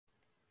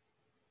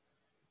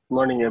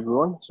Morning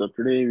everyone. So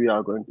today we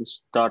are going to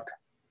start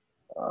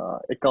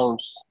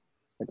accounts.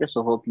 Okay,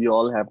 so hope you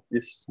all have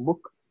this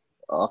book,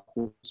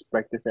 Office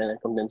Practice and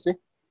Accountancy.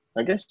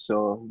 Okay,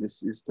 so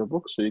this is the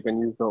book. So you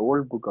can use the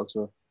old book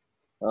also.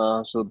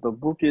 So the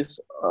book is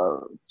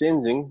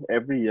changing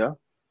every year.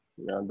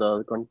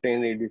 The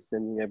content it is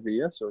changing every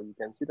year. So you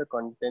can see the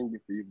content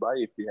if you buy.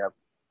 If you have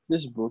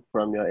this book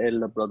from your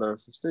elder brother or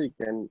sister, you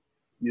can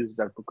use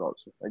that book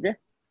also.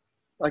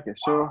 Okay,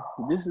 so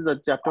this is the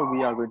chapter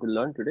we are going to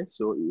learn today.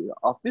 So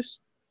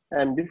office,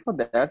 and before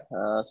that,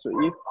 so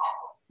if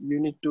you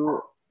need to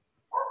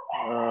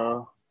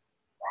uh,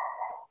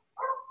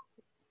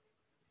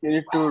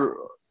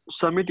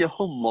 submit your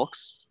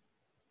homeworks.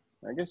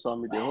 Okay,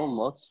 submit your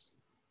homeworks.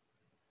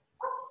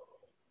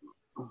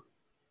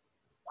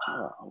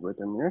 Wait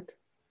a minute.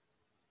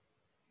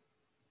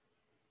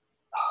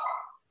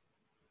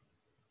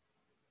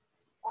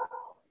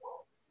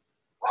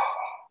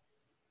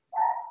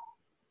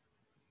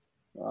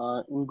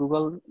 In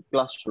Google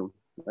Classroom,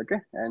 okay,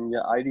 and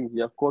your ID,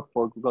 your code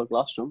for Google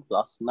Classroom,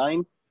 class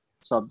 9,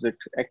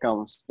 subject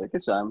accounts. Okay,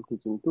 so I'm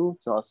teaching two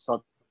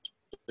subject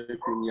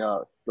in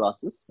your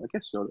classes. Okay,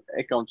 so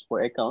accounts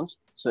for accounts.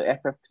 So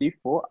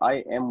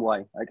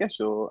FF34IMY. Okay,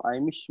 so I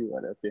miss you.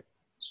 Okay,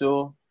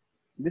 so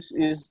this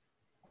is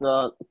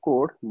the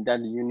code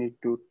that you need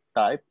to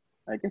type.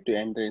 Okay, to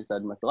enter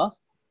inside my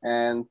class,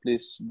 and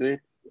please do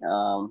it.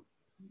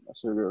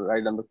 So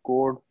write down the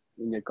code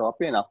in your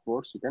copy, and of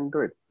course you can do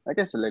it.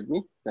 Okay, so let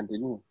me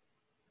continue.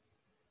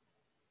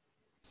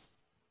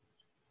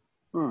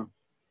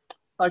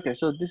 Okay,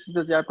 so this is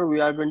the chapter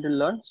we are going to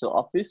learn. So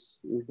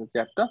office is the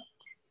chapter.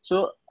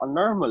 So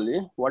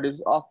normally, what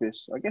is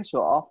office? Okay,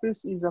 so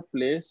office is a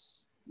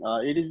place.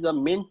 It is the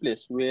main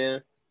place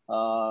where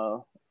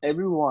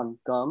everyone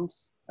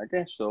comes.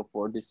 Okay, so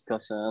for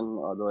discussion,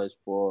 otherwise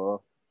for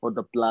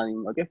the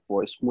planning. Okay,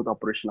 for smooth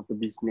operation of the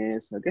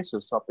business. Okay, so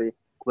sabai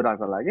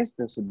kurako लागि,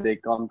 so they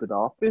come to the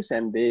office,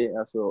 and they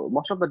so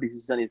most of the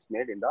decision is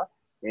made in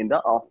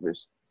the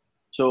office.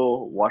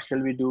 So what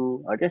shall we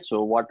do? Okay,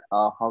 so what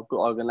how to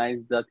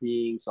organize the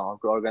things, how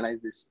to organize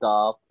the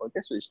stuff.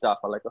 Okay, so stuff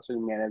like also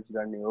manage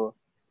the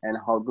and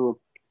how to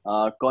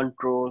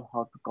control,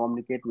 how to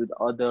communicate with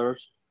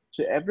others.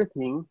 So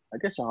everything.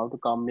 Okay, so how to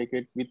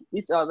communicate with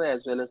each other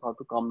as well as how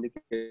to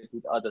communicate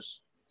with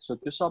others. So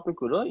this topic,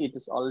 it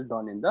is all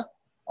done in the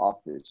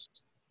office.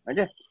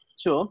 Okay,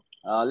 so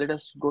let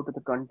us go to the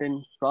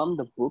content from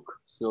the book.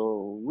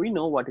 So we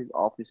know what is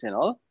office and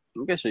all.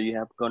 Okay, so you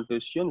have gone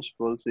to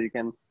school, so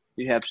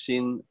you have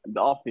seen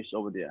the office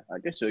over there.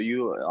 Okay, so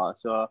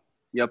so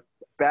your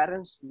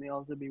parents may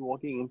also be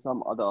working in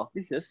some other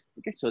offices.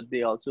 Okay, so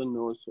they also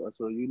know,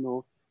 so you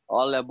know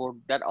all about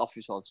that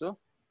office also.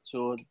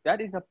 So that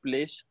is a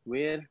place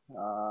where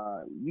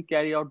you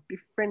carry out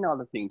different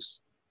other things.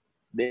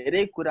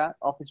 धेरै कुरा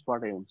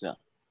अफिसबाटै हुन्छ.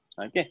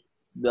 Okay,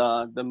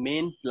 the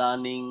main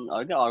planning,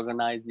 okay,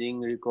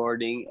 organizing,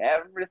 recording,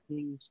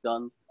 everything is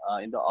done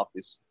in the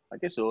office.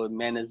 Okay, so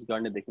manage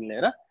गर्नेदेखि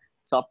लिएर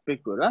सबै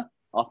कुरा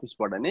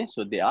अफिसबाट नै,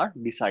 so they are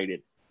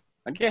decided.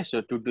 Okay,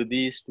 so to do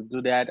this, to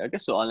do that. Okay,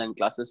 so online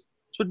classes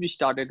should be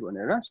started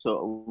whenever.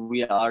 So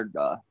we are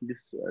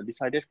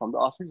decided from the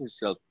office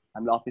itself.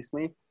 I'm the office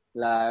mate.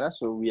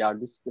 So we are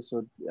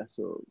so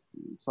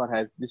sir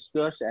has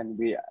discussed, and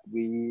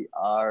we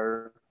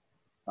are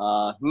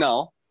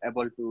now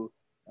able to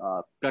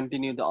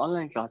continue the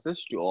online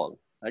classes to all.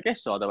 Okay,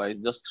 so otherwise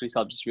just 3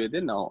 subjects were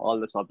there. Now all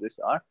the subjects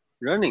are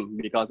running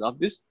because of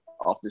this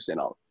office and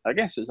all.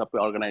 Okay, so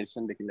supply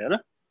organization,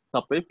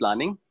 supply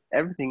planning,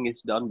 everything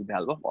is done with the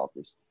help of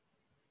office.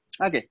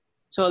 Okay,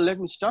 so let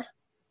me start.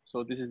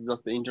 So this is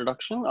just the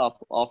introduction of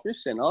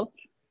office and all.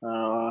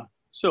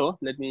 So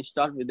let me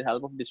start with the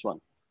help of this one.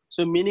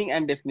 So meaning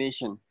and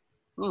definition.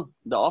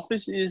 The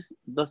office is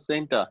the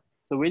center.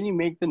 So when you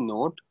make the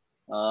note,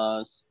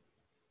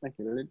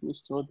 okay, let me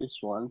show this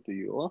one to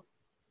you.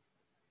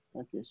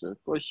 Okay, so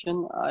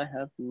question I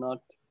have not.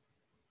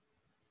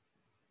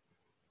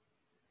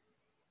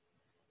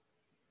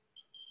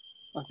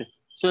 Okay,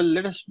 so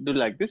let us do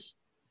like this.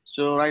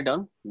 So write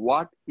down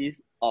what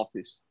is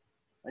office.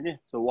 Okay,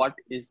 so what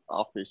is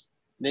office?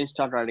 Then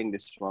start writing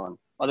this one.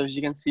 Otherwise,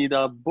 you can see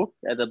the book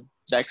at the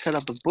back side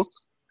of the book.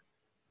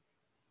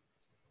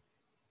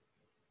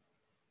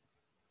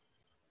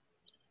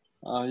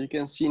 You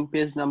can see in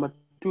page number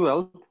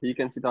 12, you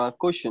can see the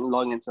question,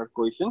 long answer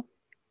question.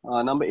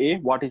 Number A,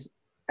 what is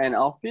an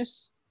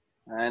office?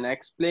 And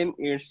explain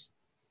its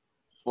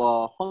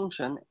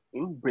function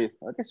in brief.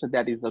 Okay, so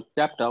that is the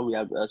chapter we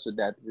have. So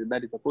that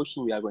is the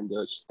question we are going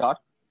to start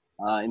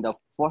in the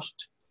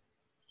first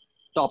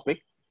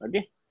topic.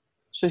 Okay,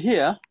 so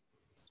here,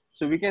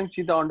 so we can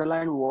see the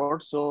underlined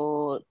word.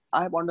 So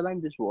I have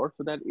underlined this word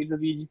so that it will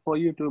be easy for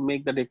you to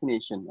make the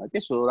definition. Okay,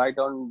 so write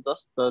down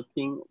just the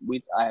thing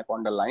which I have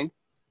underlined.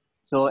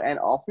 So an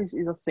office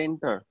is a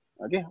center,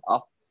 okay,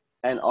 of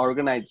an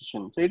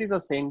organization. So it is a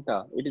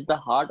center. It is the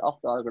heart of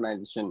the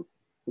organization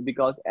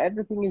because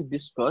everything is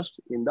discussed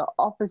in the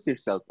office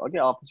itself. Okay,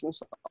 office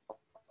means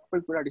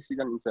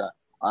decision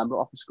हाम्रो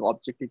अफिसको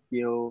objective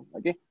के हो,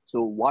 okay?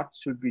 So what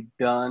should be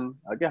done,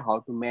 okay? How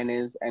to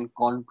manage and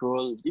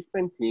control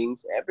different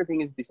things,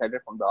 everything is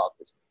decided from the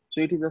office.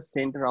 So it is the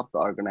center of the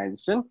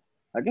organization,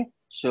 okay?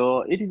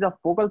 So it is the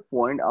focal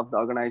point of the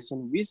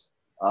organization which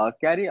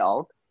carry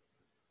out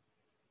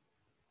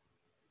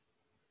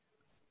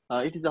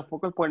it is a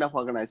focal point of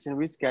organization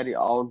which carry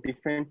out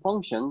different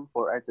functions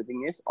for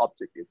achieving its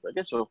objectives.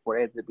 Okay, so for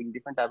achieving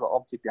different type of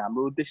objective,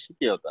 हाम्रो उद्देश्य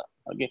के होता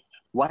है? Okay,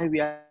 why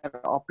we are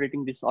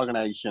operating this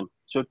organization?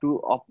 So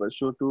to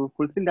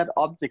fulfill that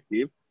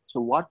objective, so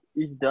what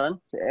is done?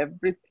 So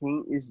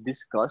everything is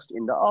discussed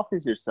in the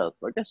office itself.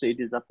 Okay, so it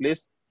is a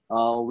place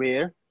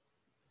where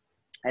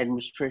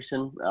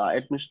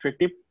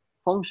administrative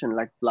function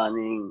like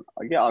planning,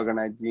 okay,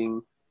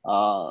 organizing,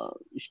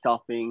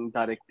 staffing,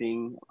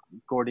 directing,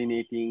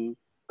 coordinating,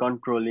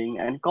 controlling,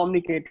 and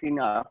communicating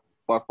are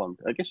performed.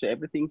 Okay, so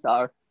everything's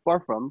are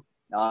performed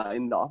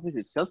in the office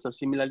itself. So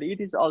similarly,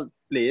 it is all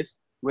placed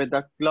with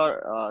the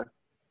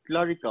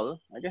clerical.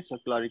 Okay, so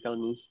clerical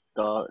means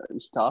the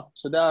staff.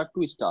 So there are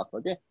two staff.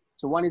 Okay,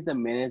 so one is the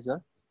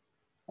manager.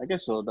 Okay,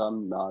 so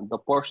the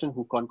person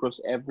who controls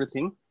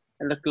everything,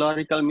 and the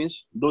clerical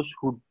means those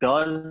who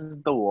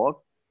does the work,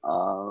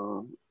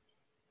 uh,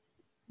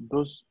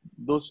 those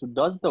who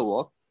does the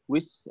work,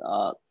 which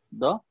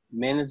the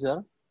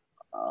manager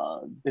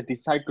they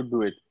decide to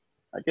do it.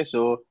 Okay,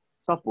 so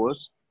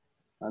suppose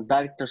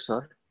director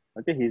sir,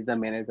 okay, he's the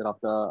manager of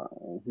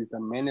the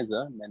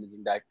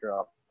managing director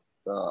of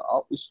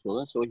the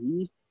school. So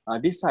he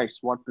decides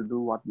what to do,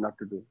 what not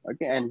to do.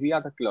 Okay, and we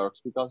are the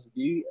clerks because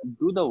we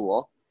do the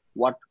work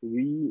what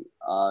we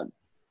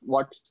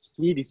what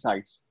he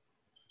decides.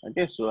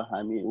 Okay, so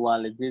हामी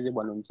उहाँले जे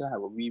भन्नुहुन्छ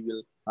अब we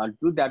will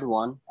do that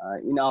one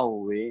in our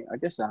way.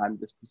 Okay, so हामी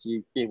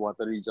त्यसपछि के what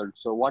the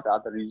results, so what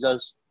are the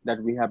results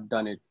that we have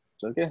done it.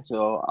 So okay,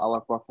 so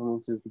our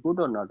performance is good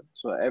or not,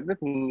 so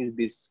everything is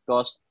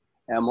discussed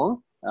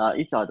among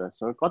each other.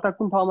 So कता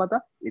कुन ठाउँमा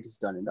त, it is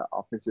done in the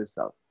office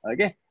itself.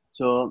 Okay,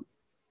 so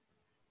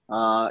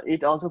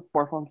it also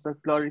performs a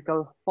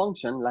clerical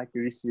function like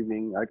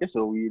receiving. Okay,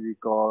 so we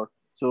record,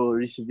 so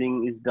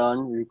receiving is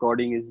done,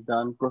 recording is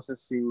done,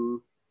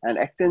 processing and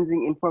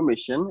exchanging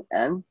information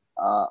and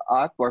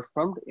are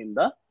performed in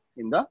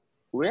the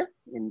where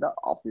in the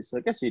office.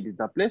 Okay, so it is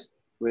the place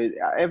where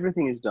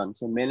everything is done.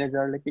 So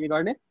manager le ke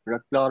गर्ने र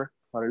clerk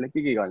le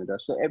ke गर्ने.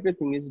 So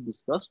everything is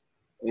discussed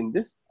in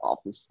this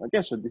office.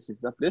 Okay, so this is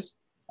the place.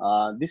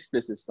 This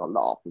place is called the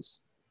office.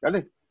 Got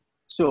it?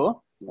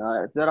 So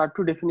there are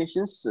two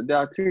definitions. There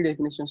are three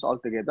definitions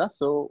altogether.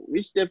 So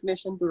which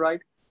definition to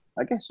write?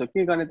 Okay, so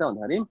के गर्ने त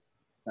भन्दाखेरि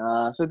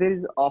so there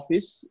is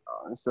office.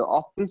 So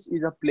office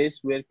is a place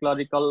where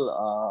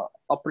clerical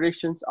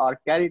operations are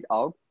carried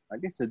out.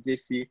 Okay, so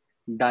JC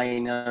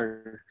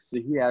Diner, so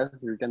he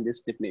has written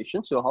this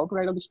definition. So how to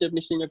write down this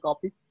definition in your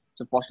copy?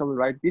 So first of all,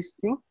 write this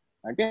thing.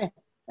 Okay,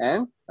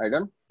 and write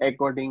down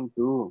according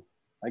to.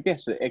 Okay,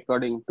 so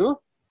according to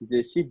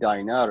JC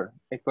Diner.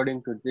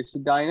 According to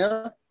JC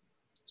Diner.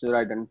 So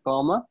write down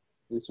comma.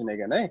 Listen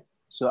again. Eh?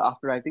 So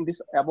after writing this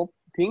above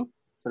thing,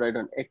 so write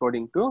down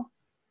according to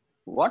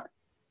what?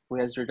 Who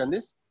has written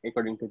this?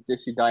 According to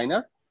JC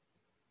Diner,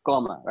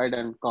 comma, right,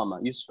 and comma,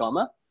 use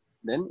comma,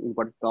 then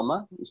inverted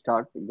comma,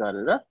 start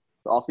गरेर.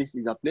 The office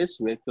is a place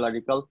where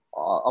clerical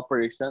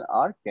operations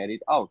are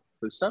carried out.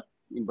 So start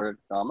inverted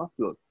comma,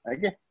 close.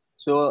 Okay.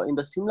 So in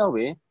the similar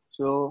way,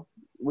 so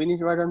we need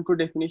to write down two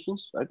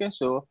definitions. Okay.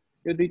 So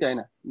यो दुईटा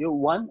हैन, यो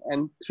 1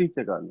 and 3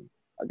 चाहिँ गर्ने.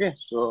 Okay.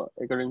 So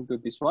according to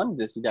this one,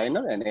 JC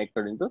Diner, and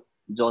according to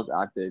George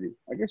R. Terry.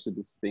 Okay. So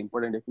this is the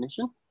important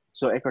definition.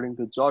 So according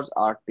to George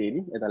R.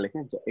 Terry,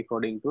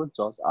 according to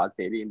George R.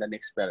 Terry in the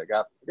next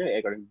paragraph, okay,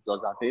 according to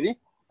George R. Terry,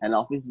 an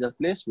office is a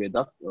place where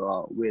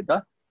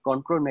the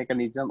control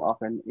mechanism of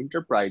an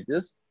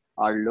enterprises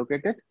are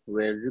located,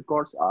 where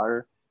records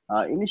are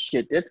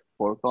initiated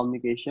for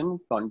communication,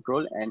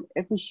 control, and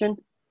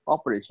efficient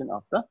operation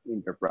of the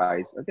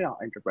enterprise. Okay,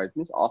 enterprise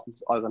means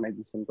office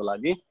organization ko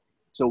lagi.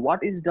 So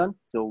what is done?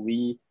 So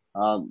we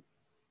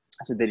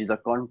so there is a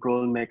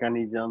control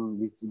mechanism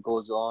which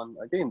goes on,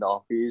 okay, in the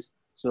office.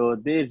 So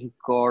they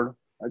record.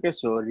 Okay,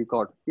 so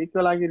record. के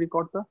को लागि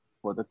record त?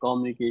 For the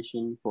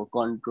communication, for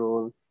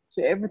control.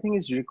 So everything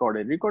is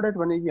recorded. Recorded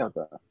भने के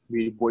होता?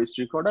 Voice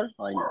recorder.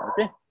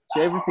 Okay.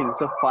 So everything.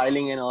 So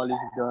filing and all is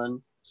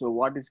done. So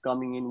what is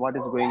coming in, what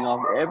is going out,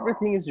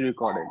 everything is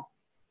recorded.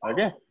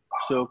 Okay.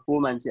 So को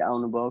मान्छे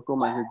आउनु भयो, को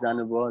मान्छे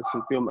जानु भयो,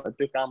 so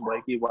त्यो काम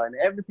भयो कि भएन,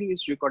 everything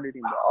is recorded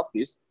in the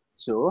office.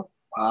 So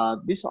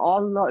this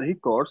all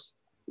records,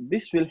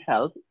 this will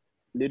help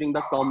during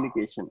the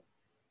communication.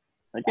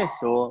 Okay,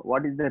 so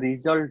what is the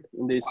result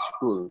in the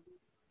school?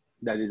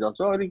 That is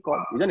also a record,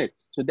 isn't it?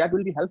 So that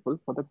will be helpful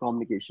for the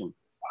communication.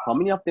 How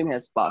many of them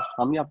has passed?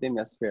 How many of them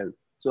has failed?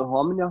 So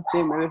how many of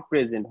them were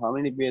present? How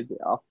many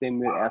of them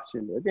were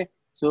absent? Okay,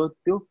 so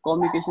to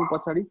communication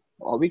पछाडि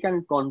we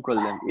can control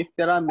them. If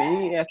there are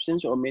many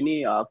absence or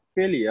many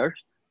failures,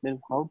 then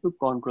how to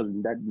control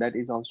them? That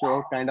is also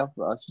a kind of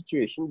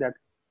situation that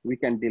we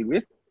can deal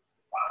with.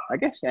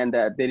 okay, and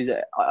there is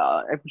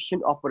a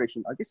efficient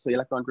operation, okay, so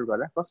यसलाई control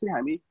गरेर कसरी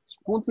हामी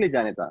smoothly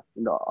जाने त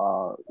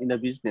in the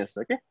business,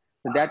 okay,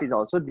 so that is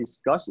also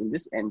discussed in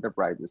this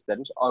enterprises, that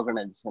means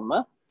organization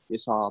मा यो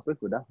सबै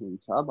कुरा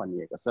हुन्छ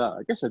भनिएको छ,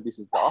 okay, so this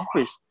is the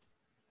office.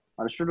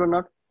 Understood or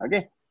not?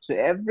 Okay, so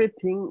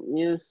everything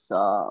is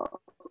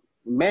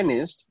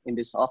managed in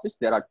this office.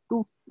 There are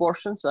two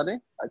portions, are they?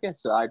 Okay,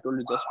 so I told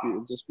you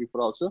just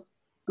before also,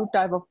 two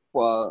type of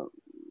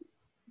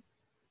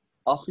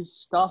office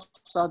staffs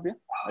are there.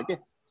 Okay,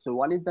 so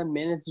one is the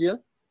managerial,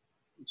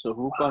 so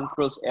who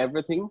controls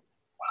everything.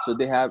 So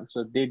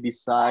they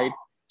decide,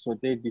 so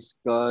they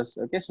discuss,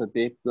 okay, so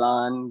they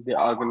plan, they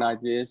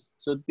organize,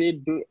 so they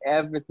do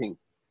everything.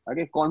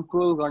 Okay,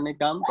 control गर्ने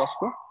काम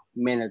कसको?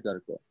 Manager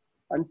को.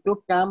 And त्यो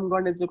काम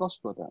गर्ने चाहिँ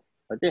कसको त?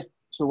 Okay,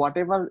 so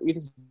whatever it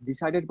is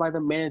decided by the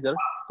manager,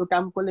 त्यो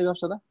काम कसले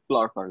गर्छ त?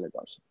 Clerkहरूले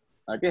गर्छ.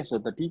 Okay, so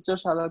the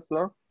teachers are the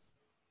clerk,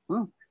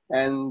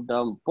 and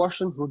the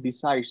person who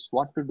decides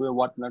what to do and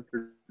what not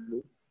to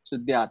do, so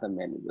they are the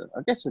manager.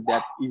 Okay, so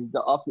that is the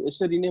office.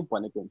 So in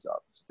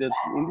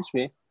this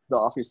way, the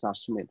office are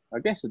made.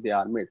 Okay, so they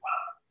are made.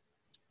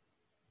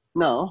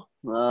 Now,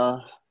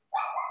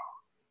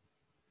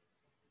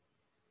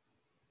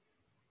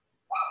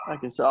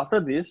 okay, so after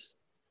this,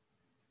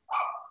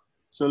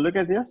 so look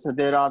at this. So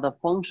there are the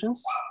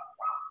functions.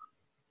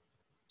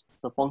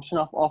 The function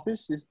of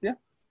office is there.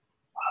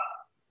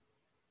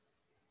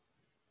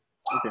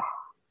 Okay,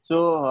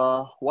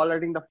 so while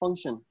writing the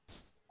function,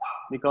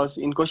 because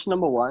in question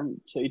number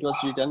 1, so it was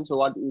written, so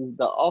what is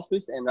the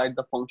office, and write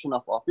the function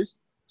of office.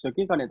 So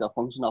click on the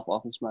function of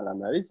office.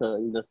 So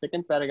in the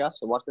second paragraph,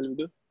 so what shall we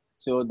do?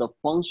 So the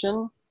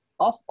function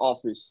of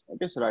office,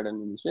 okay, so write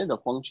in this way, the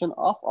function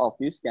of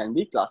office can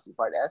be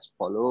classified as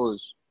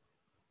follows.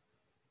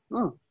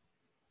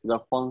 The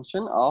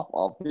function of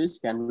office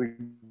can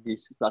be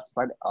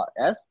classified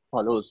as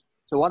follows.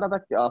 So what are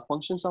the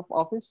functions of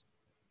office?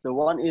 So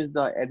one is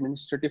the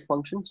administrative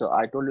function. So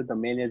I told you the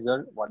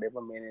manager,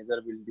 whatever manager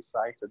will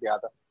decide, so they are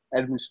the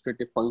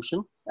administrative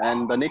function.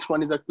 And the next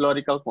one is the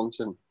clerical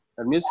function.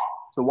 That means,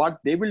 so what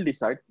they will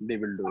decide, they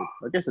will do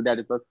it. Okay, so that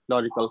is the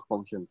clerical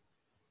function.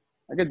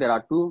 Okay, there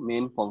are two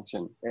main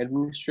functions,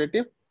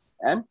 administrative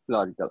and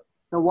clerical.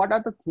 Now, what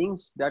are the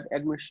things that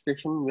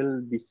administration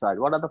will decide?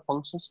 What are the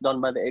functions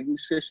done by the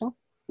administration?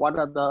 What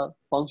are the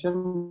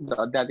functions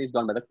that is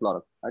done by the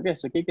clerk? Okay,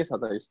 so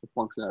is the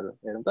function.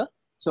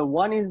 So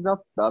one is the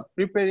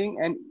preparing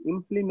and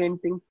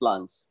implementing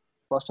plans.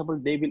 First of all,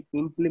 they will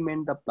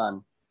implement the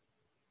plan.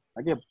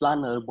 Okay,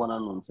 plan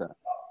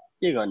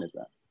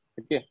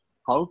okay,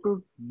 how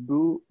to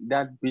do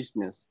that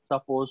business?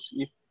 Suppose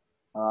if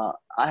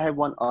I have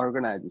one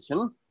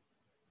organization,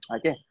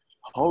 okay,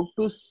 how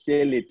to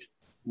sell it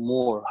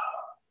more?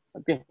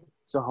 Okay,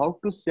 so how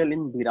to sell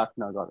in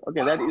Viratnagar?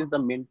 Okay, that is the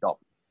main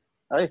topic.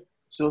 Right.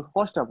 So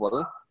first of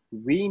all,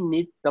 we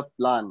need the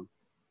plan.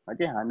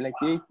 Okay, हामीलाई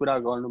केही कुरा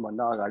गर्नु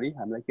भन्दा अगाडि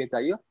हामीलाई के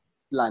चाहियो?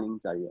 Planning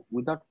चाहियो.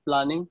 Without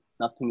planning,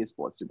 nothing is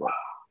possible.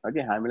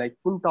 Okay, हामीलाई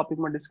कुन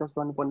टपिकमा डिस्कस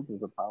गर्नुपर्ने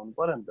त्यो थाहा हुनु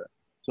पर्यो नि त.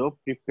 So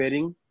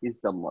preparing is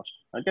the must.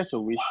 Okay,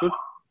 so we should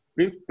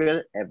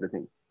prepare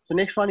everything. So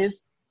next one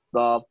is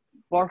the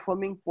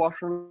performing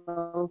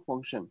personal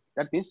function.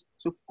 That means,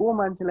 so को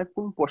मान्छेलाई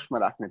कुन पोस्टमा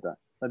राख्ने त?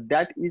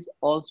 That is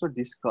also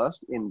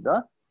discussed in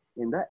the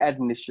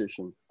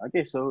administration.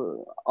 Okay,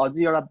 so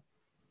अझै एउटा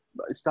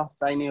staff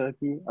चाहिने हो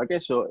कि? Okay,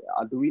 so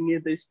do we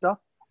need the staff,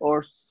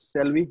 or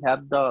shall we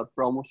have the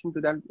promotion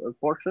to that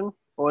person,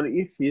 or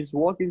if his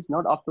work is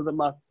not up to the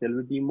mark, shall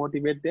we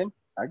demotivate them?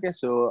 Okay,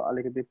 so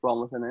अलिकति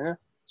promotion हैन,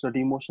 so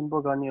demotion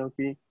पो गर्ने हो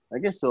कि?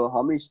 Okay, so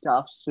how many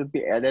staffs should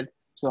be added,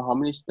 so how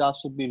many staff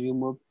should be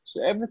removed,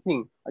 so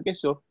everything. Okay,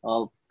 so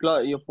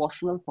your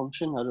personal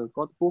function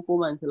को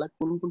मान्छेलाई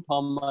कुन कुन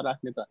ठाउँमा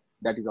राख्ने त,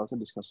 that is also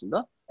discussed in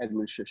the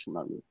administration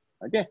only.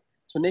 Okay,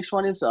 so next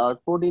one is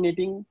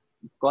coordinating,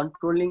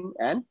 controlling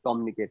and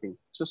communicating.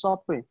 So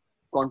सबै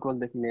control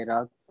देखि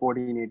लिएर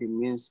coordinating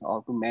means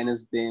how to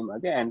manage them,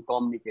 okay, and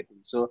communicating.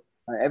 So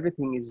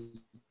everything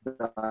is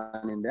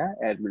done in the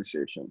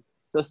administration.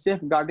 So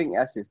safeguarding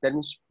assets, that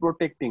means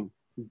protecting,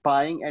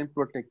 buying and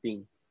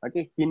protecting.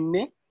 Okay,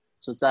 किन्ने,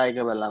 so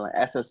चाहिएको बेलामा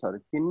assetsहरु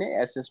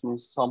किन्ने, assets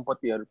means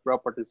सम्पत्तिहरु,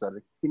 propertiesहरु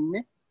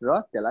किन्ने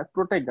र त्यसलाई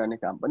protect गर्ने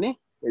काम पनि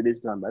it is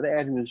done by the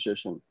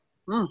administration.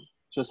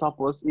 So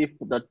suppose if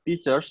the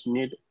teachers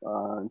need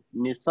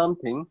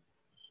something,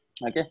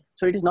 okay,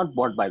 so it is not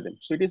bought by them,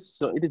 so it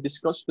is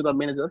discussed to the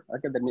manager.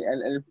 Okay, that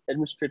means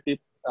administrative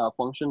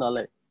function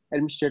like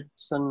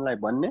administration like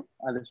भन्ने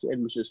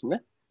administration ले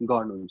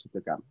गर्नुहुन्छ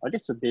त्यो काम. Okay,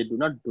 so they do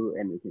not do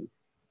anything.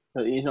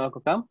 So यिनीहरुको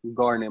काम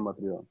गर्ने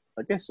मात्रै हो.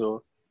 Okay,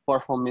 so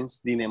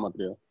performance दिने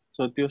मात्रै हो.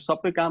 So त्यो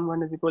सबै काम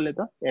गर्ने चाहिँ कसले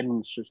त?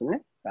 Administration ले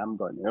काम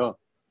गर्ने हो.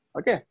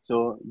 Okay,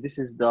 so this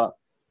is the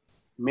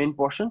main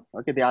portion.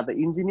 Okay, they are the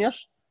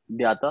engineers,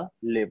 they are the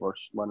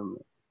laborers.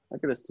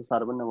 Okay, that's the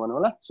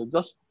sarvana. So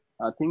just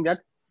think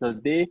that, so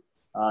they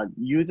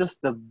uses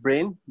the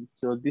brain.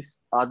 So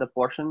this are the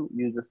portion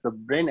uses the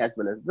brain as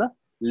well as the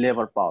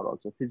labor power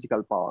also,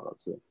 physical power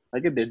also.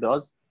 Okay, they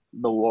does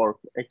the work.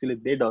 Actually,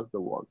 they does the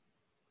work.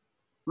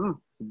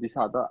 These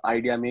are the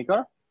idea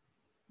maker.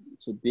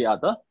 So they are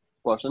the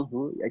person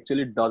who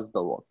actually does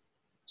the work.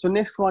 So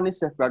next one is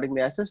safeguarding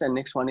the assets, and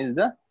next one is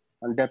the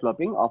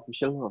developing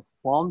official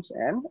forms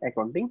and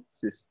accounting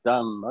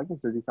system. Okay,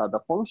 so these are the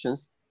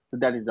functions. So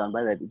that is done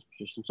by the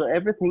administration. So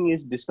everything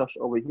is discussed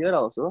over here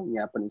also.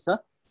 यहाँ पनि छ.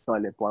 So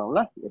अहिले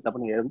पढौँला. यता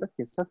पनि हेरौँ त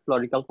के छ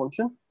clerical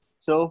function.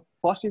 So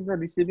first is the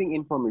receiving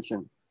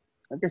information.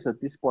 Okay, so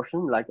this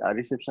portion like a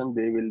reception,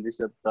 they will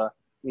receive the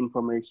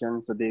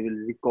information. So they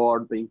will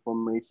record the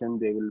information.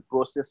 They will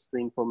process the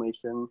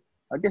information.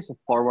 Okay, so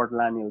forward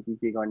line.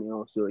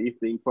 So if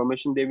the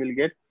information they will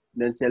get,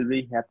 then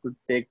salary have to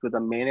take to the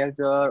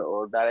manager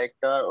or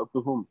director or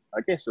to whom.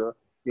 Okay, so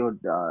your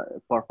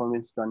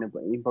performance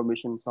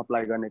information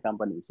supply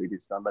company. So it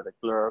is done by the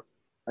clerk.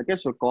 Okay,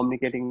 so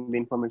communicating the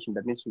information,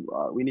 that means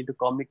we need to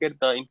communicate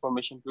the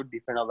information to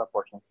different other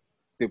persons.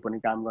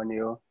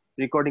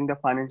 Recording the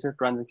financial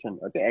transaction.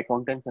 Okay,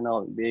 accountants and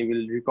all, they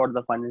will record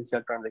the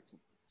financial transaction.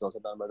 It's also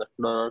done by the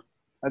clerk.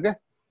 Okay.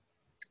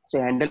 So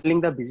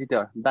handling the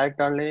visitor,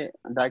 director,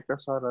 okay,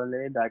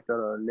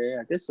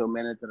 so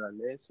manager,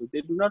 so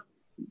they do not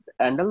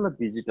handle the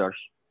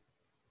visitors.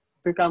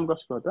 So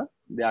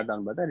they are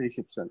done by the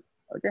reception.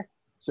 Okay,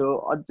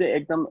 so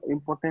ekdam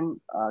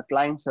important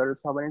clients are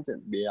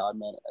they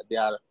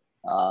are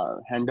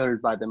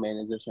handled by the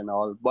managers and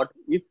all. But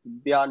if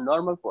they are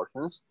normal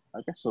persons,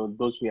 okay, so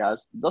those who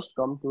has just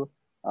come to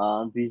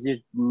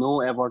visit,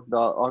 know about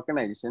the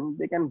organization,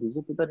 they can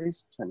visit to the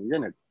reception,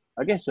 isn't it?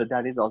 Okay, so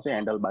that is also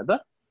handled by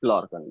the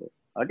clerk only.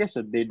 Okay,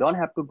 so they don't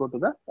have to go to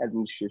the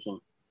administration.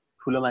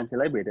 ठुलो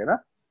मान्छेलाई भेटेर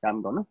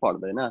काम गर्नु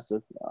पर्दैन.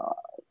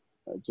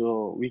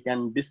 So they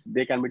can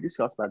be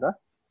discussed by the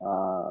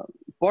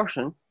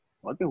persons,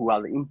 okay, who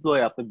are the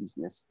employee of the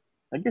business.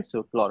 Okay,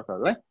 so clerk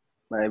right,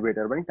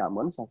 भेटेर पनि काम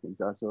गर्न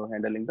सकिन्छ. So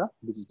handling the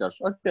visitors.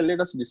 Okay,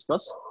 let us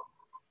discuss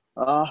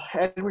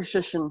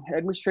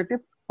administrative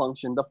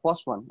function, the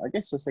first one.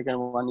 Okay, so second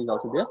one is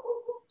also there.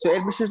 So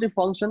administrative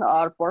function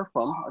are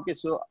performed. Okay,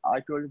 so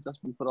I told you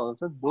just before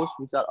also, those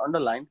which are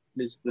underlined,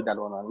 please do that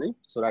one only.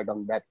 So write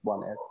down that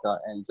one as the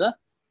answer.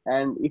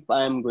 And if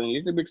I am going a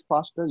little bit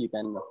faster, you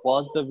can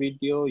pause the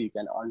video, you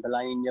can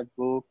underline in your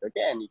book,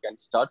 okay, and you can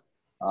start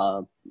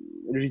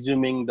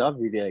resuming the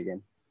video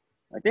again.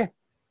 Okay.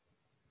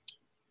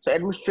 So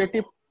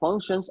administrative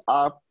functions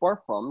are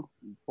performed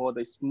for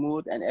the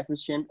smooth and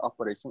efficient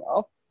operation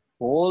of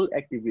whole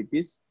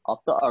activities of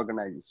the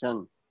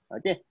organization.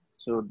 Okay.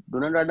 So do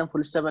not write down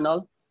full stop and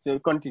all. So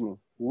continue.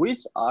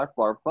 Which are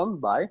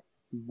performed by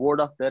board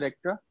of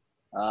director,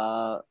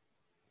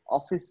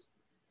 office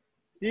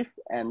chief,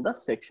 and the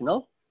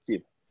sectional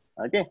chief.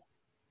 Okay.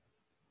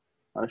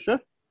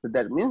 Understood? So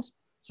that means,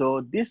 so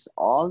this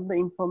all the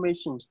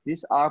informations,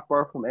 these are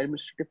performed,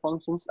 administrative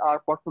functions are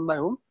performed by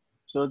whom?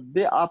 So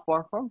they are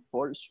performed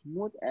for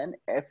smooth and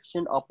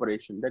efficient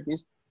operation. That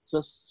means,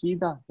 so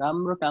सीधा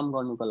राम्रो काम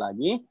गर्नुको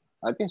लागि,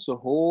 okay, so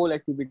whole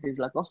activities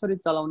like कसरी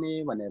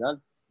चलाउने भनेर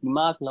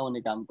दिमाग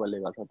लगाउने काम कसले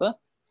गर्छ त?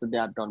 So they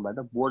are done by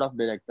the board of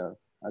director.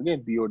 Okay,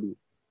 BOD.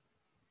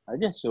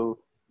 Okay, so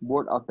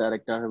board of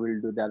director will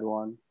do that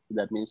one.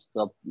 That means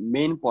the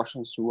main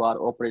persons who are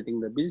operating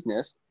the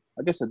business.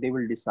 Okay, so they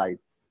will decide.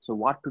 So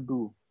what to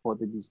do for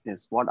the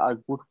business? What are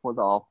good for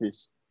the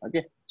office?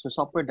 Okay, so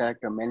software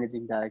director,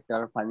 managing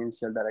director,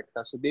 financial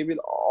director. So they will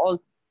all.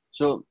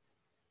 So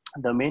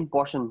the main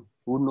person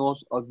who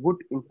knows a good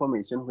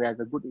information, who has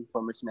a good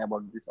information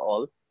about this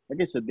all.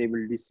 Okay, so they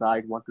will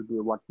decide what to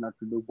do, what not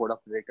to do. Board of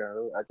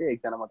director. Okay,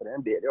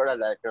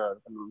 director.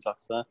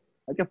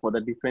 Okay, for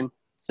the different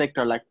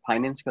sector like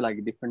finance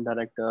like different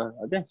director.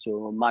 Okay,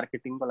 so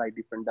marketing like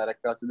different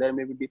director. So there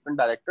may be different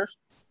directors,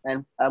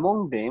 and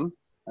among them,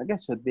 okay,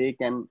 so they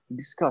can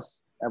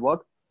discuss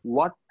about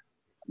what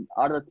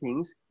are the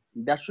things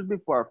that should be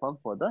performed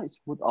for the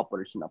smooth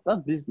operation of the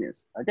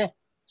business. Okay,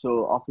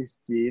 so office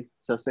chief,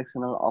 so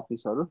sectional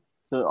officer,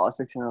 so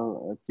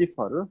sectional chief,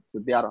 so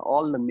they are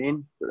all the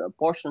main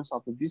portions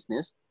of the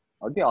business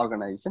or the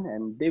organization,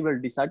 and they will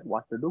decide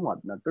what to do,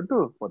 what not to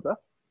do for the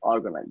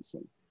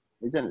organization,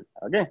 isn't it?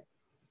 Okay.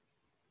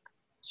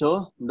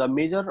 So the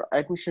major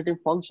administrative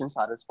functions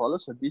are as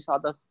follows. So these are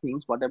the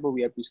things, whatever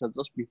we have discussed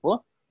just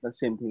before, the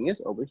same thing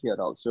is over here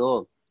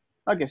also.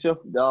 Okay, so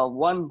the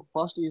one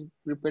first is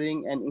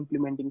preparing and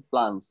implementing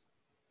plans.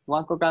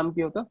 So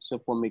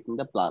for making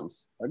the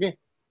plans. Okay,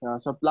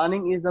 so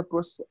planning is the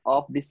process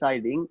of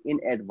deciding in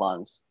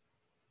advance.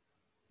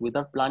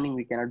 Without planning,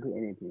 we cannot do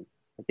anything.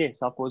 Okay,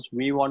 suppose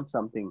we want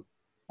something.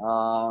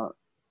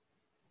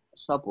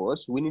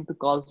 Suppose we need to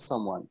call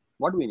someone.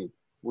 What we need?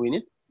 We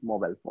need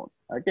mobile phone.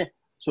 Okay.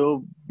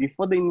 So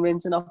before the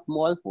invention of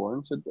mobile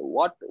phone, so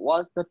what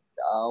was the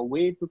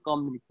way to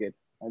communicate?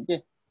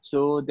 Okay,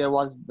 so there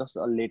was just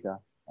a letter.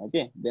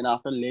 Okay, then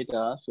after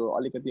later, so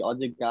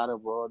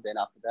then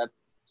after that,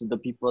 so the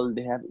people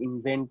they have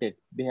invented,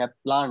 they have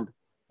planned.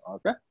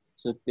 Okay,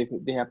 so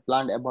they have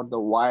planned about the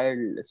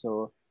wire,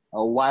 so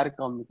wire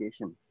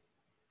communication.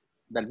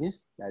 That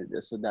means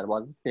so that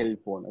was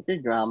telephone. Okay,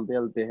 Graham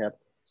Bell they have,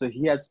 so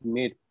he has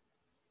made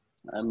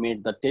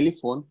the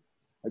telephone.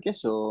 Okay,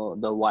 so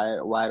the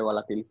wire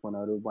wala telephone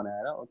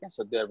banaera. Okay,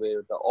 so there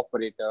were the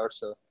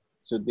operators.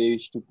 So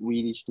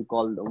we need to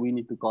call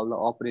the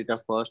operator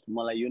first.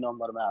 Malai yo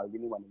number मा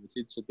हाल्दिनु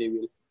भनेपछि so they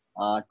will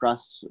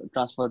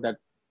transfer that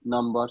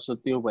number. So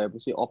त्यो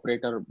भएपछि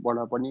operator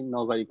बाट पनि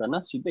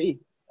नगरिकन सिधै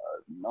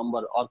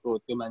number अर्को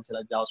त्यो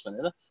मान्छेलाई जाओस्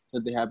भनेर. So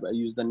they have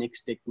used the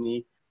next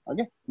technique.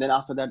 Okay, then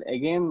after that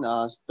again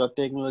the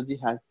technology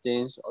has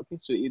changed. Okay,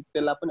 so it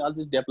त्यसलाई पनि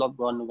अझै डेभलप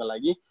गर्नुको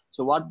लागि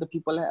so what the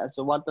people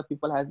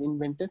has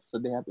invented, so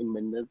they have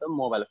invented the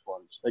mobile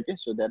phones. Okay,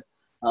 so that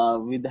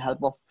with the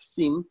help of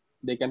SIM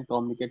they can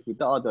communicate with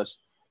the others.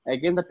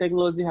 Again the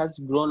technology has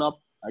grown up.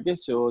 Okay,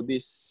 so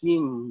this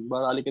SIM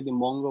but alikati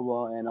महँगो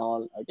भयो and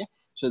all. Okay,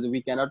 so that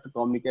we cannot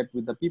communicate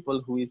with the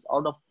people who is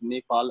out of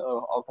Nepal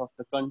or out of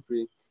the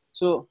country.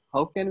 So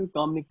how can we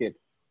communicate?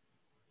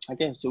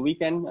 Okay, so we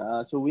can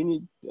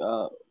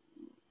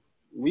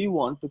we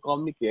want to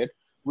communicate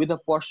with a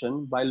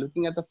person by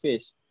looking at the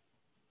face.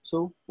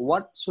 So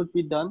what should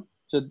be done?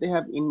 So they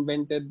have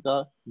invented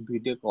the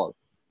video call,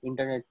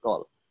 internet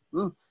call.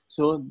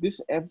 So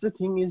this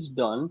everything is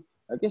done.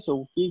 Okay,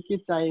 so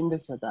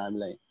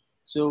timeline.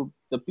 So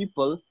the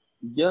people,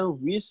 their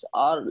wish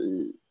are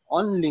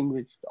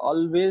unlimited.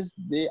 Always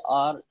they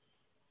are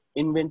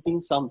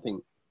inventing something.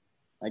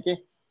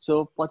 Okay,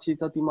 so पछि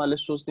त तिमीहरूले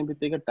सोच्ने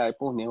बित्तिकै type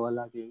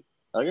हुनेवाला थियो.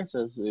 Okay,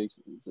 so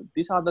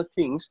these are the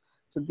things.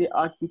 So they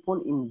are keep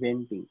on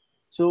inventing.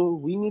 So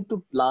we need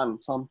to plan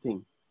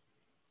something.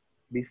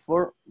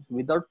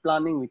 Without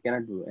planning we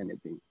cannot do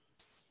anything.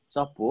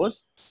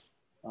 Suppose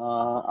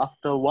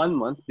after 1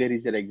 month there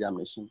is an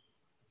examination.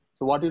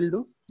 So what you will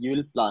do? You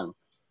will plan.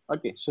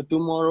 Okay, so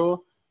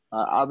tomorrow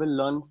I will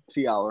learn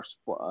 3 hours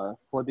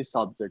for this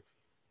subject,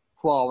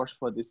 4 hours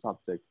for this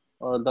subject,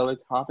 or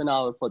otherwise half an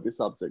hour for this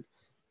subject.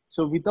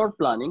 So without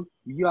planning,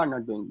 you are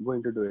not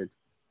going to do it.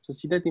 So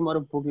सीधै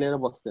तिम्रो book लिएर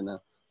बस्दैन.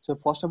 So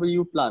first of all,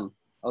 you plan.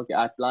 Okay,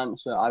 I plan.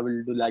 So I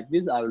will do like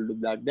this. I will do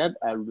like that.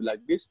 I will do like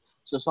this.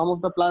 So some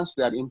of the plans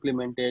they are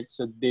implemented.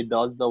 So they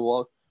does the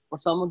work.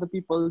 But some of the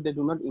people they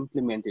do not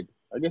implement it.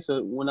 Okay,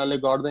 so उनीहरूले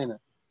गर्दैन.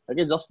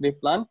 Okay, just they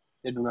plan.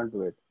 They do not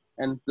do it.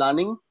 And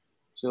planning.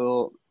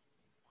 So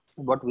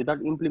but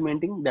without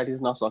implementing, that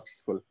is not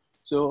successful.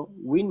 So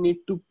we need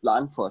to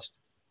plan first.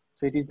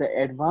 So it is the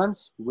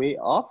advanced way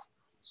of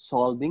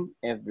solving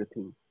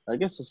everything. I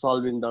guess so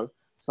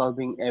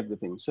solving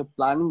everything. So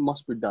planning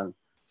must be done.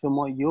 So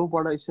म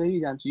योबाट यसरी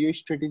जान्छु, यो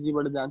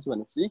स्ट्रेटेजीबाट जान्छु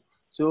भनेपछि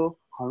so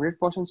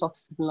 100%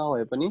 successful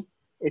नभए पनि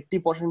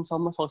 80%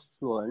 सम्म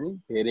successful भयो भने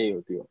धेरै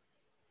हो त्यो.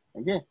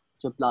 Okay,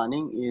 so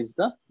planning is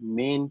the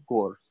main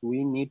core.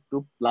 We need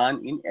to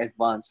plan in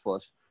advance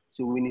first.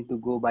 So we need to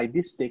go by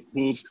this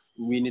technique,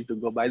 we need to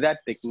go by that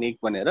technique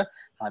भनेर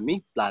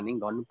हामी planning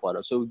गर्नु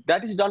पर्यो. So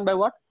that is done by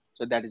what?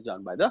 So that is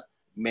done by the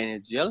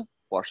managerial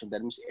portion,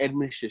 that means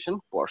administration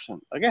portion.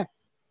 Okay,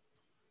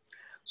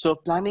 so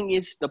planning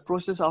is the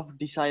process of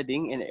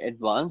deciding in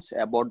advance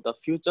about the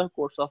future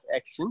course of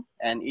action,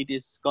 and it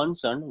is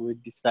concerned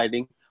with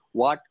deciding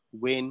what,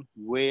 when,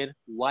 where,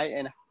 why,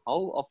 and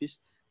how office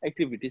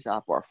activities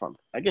are performed.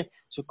 Okay,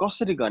 so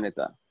कसरी गर्ने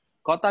त,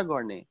 कता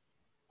गर्ने,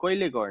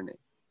 कहिले गर्ने,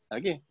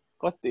 okay,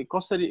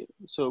 कसरी,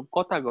 so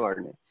कता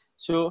गर्ने,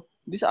 so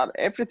these are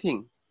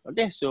everything.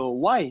 Okay, so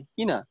why,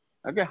 किन,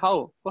 okay,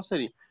 how,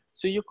 कसरी,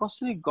 so यो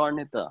कसरी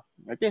गर्ने त.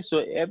 Okay, so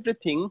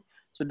everything.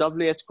 So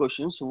WH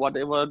questions,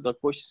 whatever the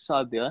questions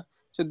are there,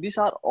 so these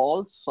are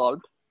all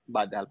solved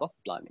by the help of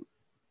planning.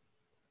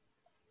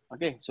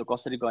 Okay, so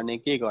कसरी गर्ने,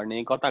 के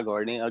गर्ने, कता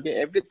गर्ने, okay,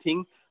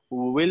 everything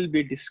will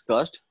be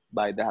discussed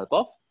by the help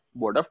of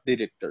board of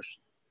directors.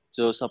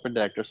 So separate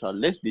directors are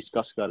less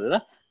discuss गरेर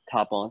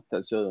थाहा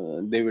पाउँछ.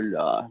 So they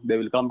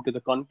will come to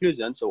the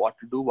conclusion. So what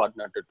to do, what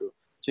not to do.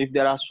 So if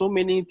there are so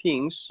many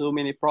things, so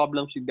many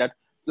problems with that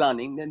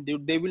planning, then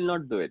they will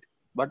not do it.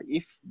 But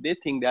if they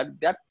think that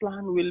that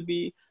plan will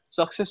be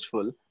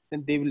successful,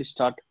 then they will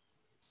start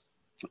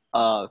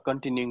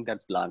continuing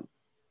that plan.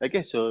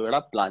 Okay, so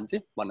एउटा plan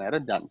चाहिँ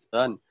बनाएर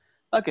जान्छन्.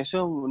 Okay,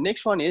 so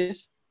next one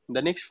is,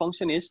 the next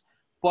function is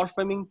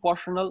performing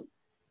personal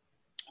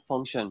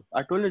function.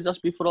 I told you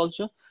just before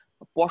also,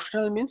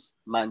 personal means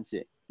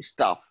मान्छे,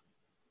 staff.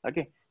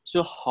 Okay,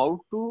 so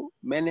how to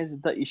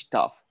manage the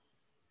staff?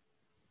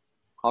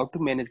 How to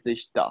manage the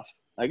staff?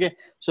 Okay,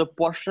 so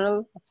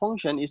personal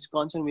function is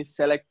concerned with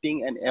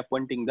selecting and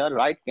appointing the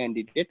right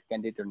candidate.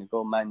 Candidate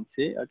ko manse.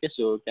 Okay,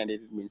 so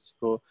candidate means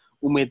ko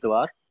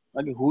umedwar.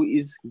 Okay, who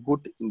is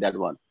good in that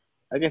one.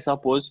 Okay,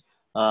 suppose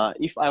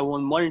if I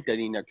want monitor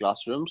in a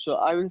classroom, so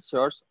I will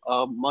search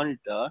a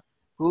monitor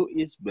who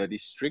is very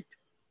strict.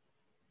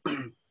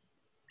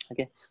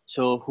 Okay,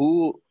 so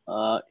who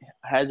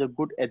has a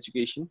good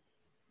education.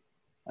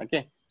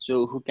 Okay,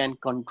 so who can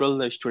control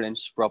the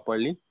students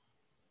properly.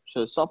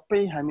 So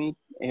सबै हामी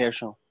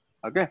हेर्छौं.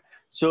 Okay,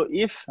 so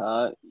if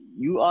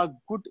you are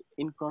good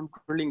in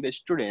controlling the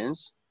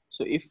students,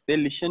 so if they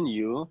listen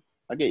you,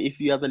 okay,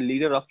 if you are the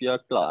leader of your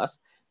class,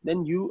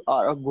 then you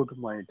are a good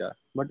monitor.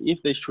 But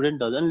if the student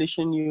doesn't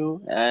listen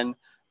you, and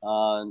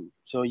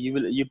so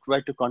you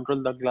try to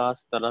control the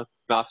class, तर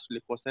क्लासले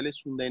कसैले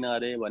सुन्दैन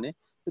अरे भने,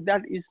 So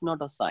that is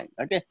not a sign.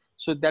 Okay,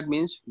 so that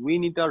means we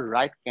need a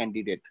right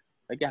candidate.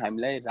 Okay,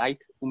 हामीलाई right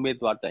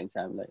उम्मेदवार चाहिन्छ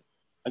हामीलाई.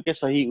 Okay,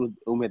 सही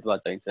उम्मेदवार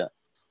चाहिन्छ.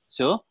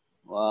 So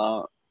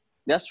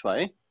that's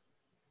why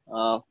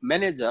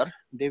manager,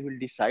 they will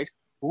decide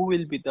who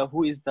is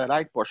the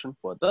right person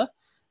for the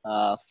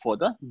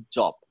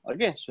job.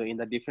 Okay, so in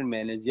the different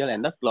managerial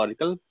and the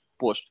clerical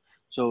post.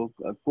 So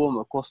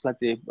कसलाई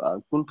चाहिँ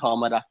कुन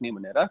ठाउँमा राख्ने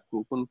भनेर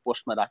कुन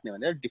पोस्टमा राख्ने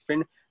भनेर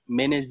डिफरेन्ट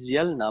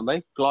मेनेजियल नभए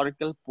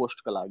क्लरिकल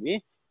पोस्टको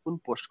लागि कुन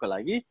पोस्टको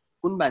लागि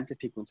कुन मान्छे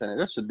ठिक हुन्छ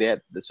भनेर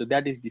so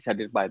that is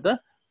decided by the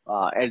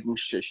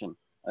administration.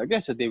 Okay,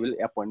 so they will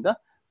appoint the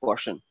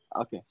person.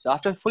 Okay, so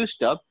after full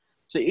stop,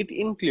 so it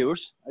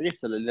includes, okay,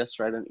 so let's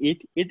write on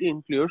it. It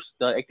includes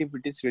the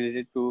activities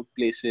related to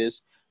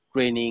places,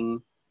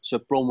 training, so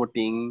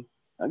promoting.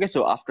 Okay,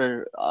 so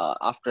after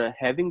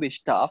having the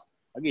staff,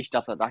 okay,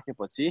 staff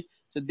राखेपछि,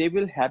 so they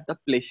will have the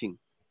placing.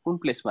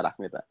 कुन place मा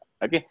राख्ने त?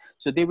 Okay,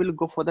 so they will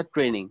go for the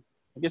training.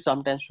 Okay,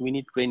 sometimes we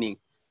need training.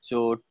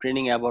 So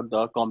training about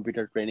the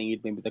computer training,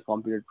 it may be the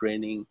computer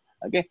training.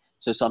 Okay,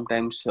 so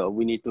sometimes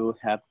we need to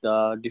have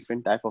the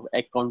different type of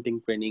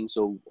accounting training.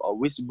 So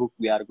which book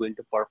we are going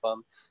to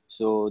perform.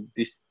 So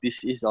this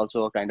is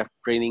also a kind of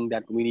training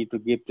that we need to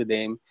give to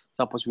them.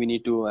 Suppose we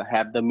need to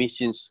have the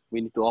machines, we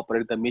need to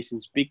operate the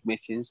machines, big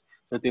machines.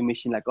 So the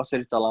machine like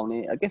कसरी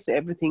चलाउने, I guess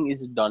everything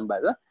is done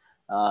by the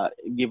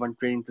given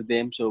training to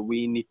them. So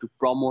we need to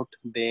promote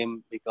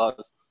them,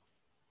 because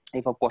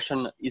if a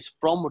person is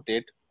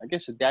promoted, I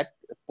guess that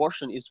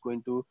person is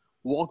going to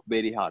work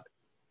very hard.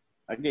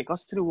 Okay,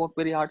 कसरी work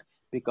very hard?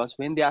 Because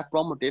when they are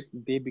promoted,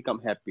 they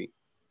become happy.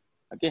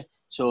 Okay,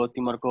 so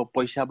तिमीहरुको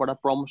पैसाबाट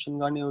promotion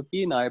गर्ने हो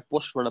कि नयाँ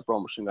पोस्टबाट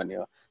promotion गर्ने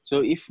हो?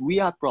 So if we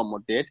are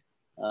promoted,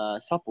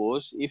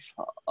 suppose if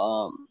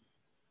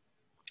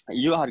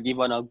you are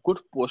given a good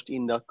post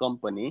in the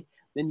company,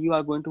 then you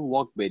are going to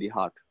work very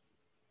hard.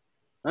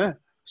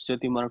 So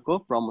तिमीहरुको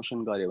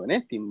promotion गर्यो भने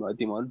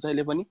तिमीहरु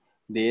जहिले पनि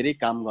धेरै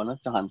काम गर्न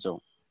चाहन्छौ,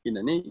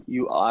 किनभने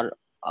you are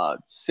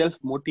self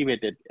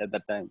motivated at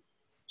that time.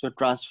 So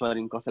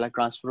transferring, कसैलाई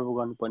ट्रान्सफर पो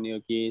गर्नुपर्ने हो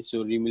कि,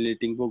 so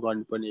remunerating पो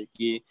गर्नुपर्ने हो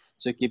कि,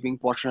 so keeping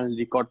personal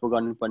record पो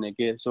गर्नुपर्ने हो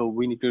कि, so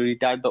we need to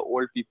retire the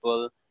old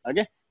people.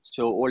 Okay,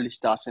 so old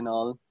staffs and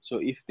all. So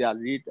if they are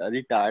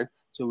retired,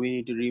 so we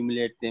need to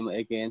remunerate them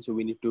again. So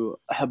we need to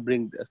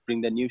bring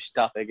the new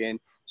staff again.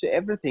 So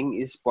everything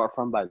is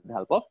performed by the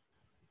help of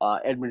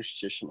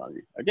administration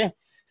only. Okay,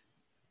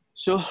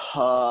 so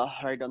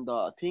write on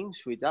the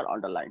things which are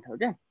underlined.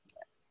 Okay,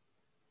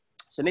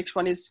 so next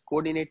one is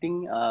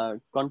coordinating,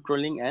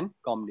 controlling, and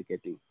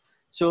communicating.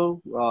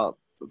 So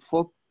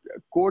for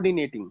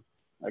coordinating,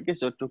 okay,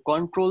 so to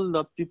control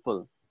the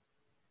people,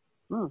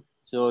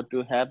 so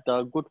to have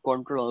the good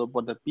control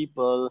over the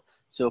people.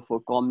 So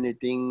for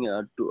communicating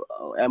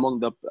among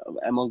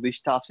the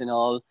staffs and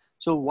all.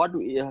 So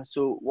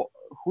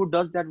who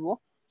does that work?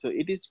 So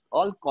it is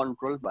all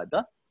controlled by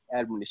the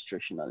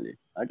administration only.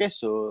 Okay,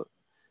 so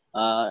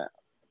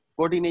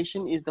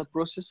coordination is the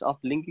process of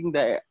linking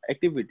the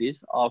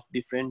activities of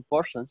different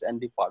persons and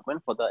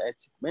departments for the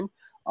achievement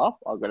of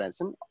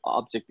organization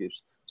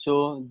objectives.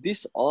 So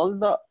this all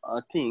the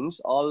things,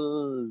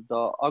 all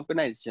the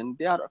organization,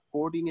 they are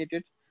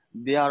coordinated,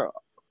 they are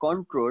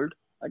controlled,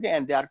 okay,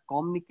 and they are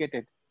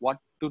communicated what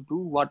to do,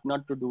 what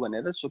not to do,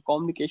 another. So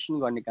communication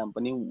गर्ने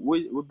company,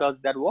 who does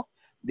that work?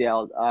 They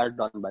all are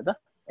done by the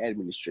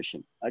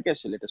administration. Okay,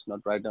 so let us not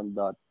write down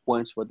the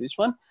points for this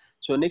one.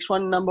 So next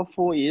one, number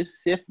 4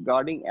 is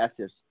safeguarding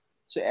assets.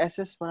 So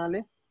assets,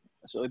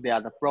 so they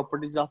are the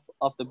properties of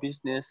the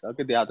business.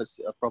 Okay, they are the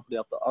property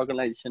of the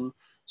organization.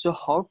 So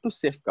how to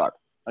safeguard?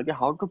 Okay,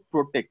 how to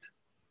protect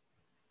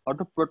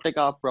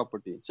our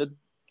property. So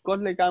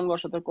कसले काम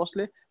गर्छ त,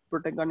 कसले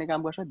protect गर्ने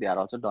काम गर्छ? They are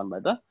also done by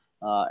the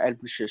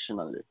administration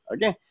only.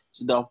 Okay,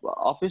 so the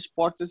office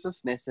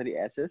purchases necessary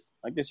assets.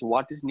 Okay, so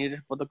what is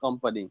needed for the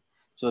company?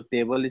 So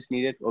table is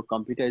needed, or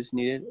computer is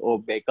needed,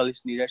 or vehicle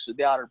is needed. So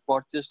they are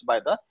purchased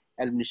by the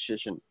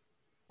administration.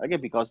 Okay,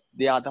 because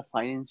they are the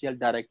financial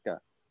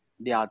director.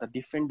 They are the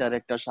different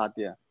directors are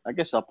there.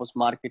 Okay, suppose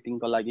marketing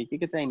ko lagi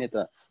ke चाहिने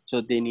त? So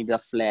they need the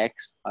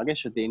flags. Okay,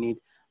 so they need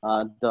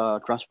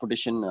the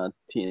transportation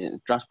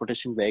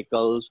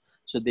vehicles.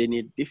 So they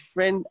need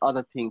different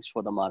other things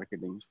for the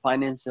marketing.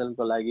 Financial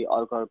ko lagi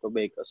अर्को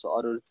vehicle. So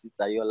अरू चीज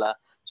चाहिए होला.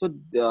 So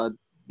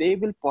they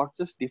will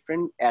purchase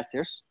different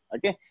assets.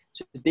 Okay,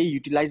 so they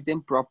utilize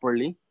them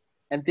properly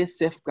and they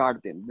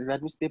safeguard them.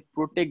 That means they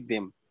protect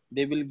them.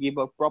 They will give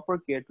a proper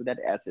care to that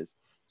assets.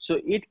 So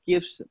it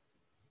gives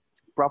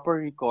proper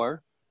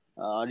record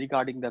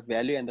regarding the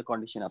value and the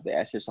condition of the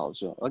assets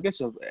also. Okay,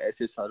 so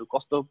assets are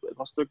कस्तो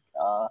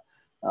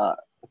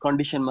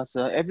condition ma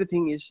cha,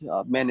 everything is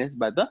managed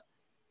by the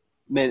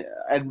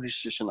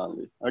administration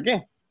only.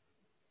 Okay,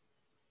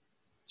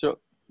 so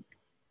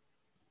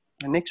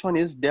next one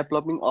is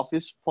developing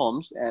office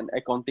forms and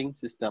accounting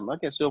system.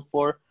 Okay, so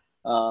for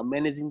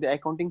managing the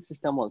accounting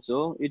system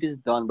also, it is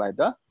done by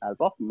the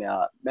help of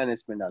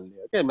management only.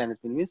 Okay,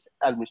 management means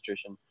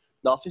administration.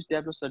 The office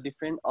develops the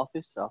different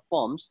office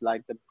forms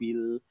like the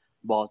bill,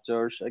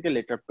 vouchers, okay,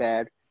 letter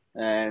pad,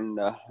 and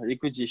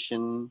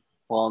requisition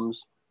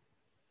forms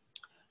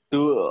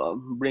to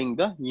bring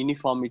the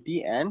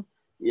uniformity and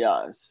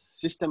yeah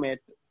system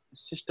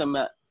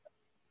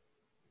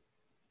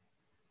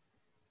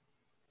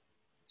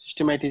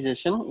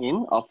systematization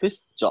in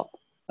office job.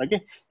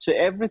 Okay, so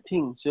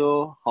everything.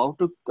 So how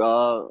to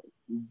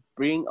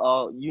bring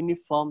a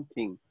uniform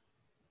thing.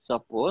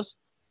 Suppose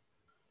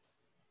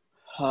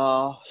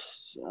uh,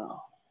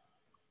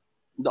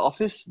 the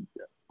office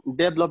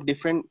develop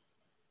different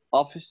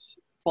office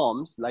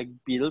forms like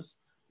bills,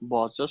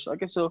 vouchers.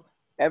 Okay, so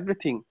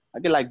everything.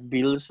 Okay, like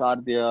bills are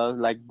there,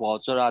 like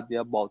voucher are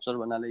there. Voucher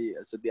banale,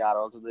 so they are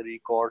also the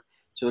record.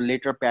 So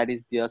later pad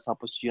is there.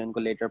 Suppose you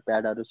go later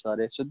pad are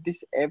sorry. So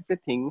this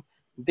everything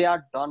they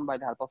are done by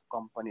the help of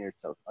company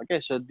itself. Okay,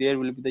 so there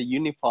will be the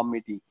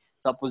uniformity.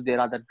 Suppose there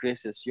are the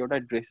dresses. Your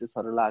dresses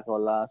are like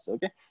all. So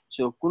okay,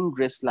 so kun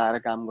dress लाएर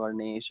काम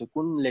गर्ने, so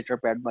kun letter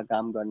pad मा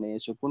काम गर्ने,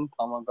 so kun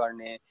ठाउँमा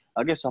गर्ने.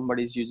 Okay,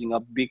 somebody is using a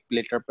big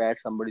letter pad,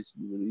 somebody is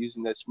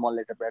using a small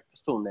letter pad.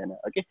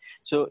 Okay,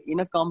 so in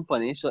a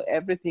company, so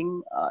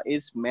everything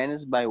is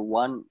managed by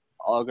one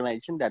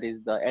organization, that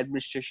is the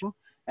administration,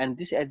 and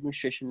this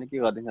administration के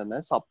गर्दैछ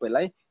भन्दा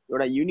सबैलाई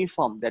एउटा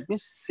uniform, that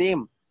means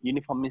same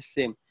uniform means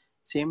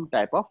same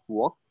type of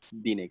work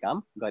दिने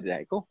काम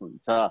गरिरहेको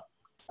हुन्छ.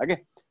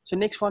 Okay, so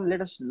next one,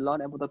 let us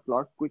learn about the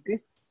clerk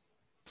quickly.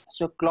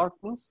 So clerk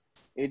means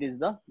it is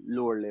the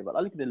lower level,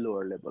 like the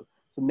lower level.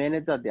 So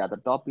manager, they are the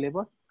top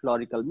level.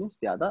 Clerical means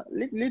they are the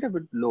little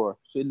bit lower.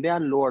 So they are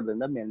lower than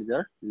the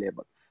manager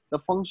level. The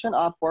function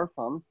are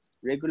performed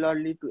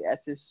regularly to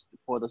assist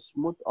for the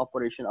smooth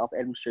operation of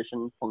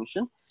administration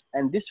function.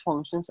 And these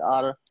functions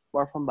are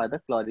performed by the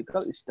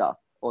clerical staff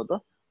or the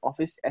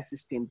office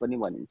assistant.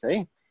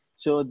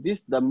 So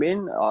this the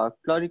main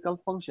clerical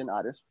function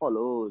are as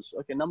follows.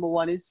 Okay, number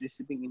one is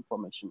receiving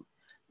information.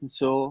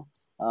 So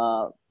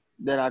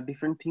there are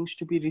different things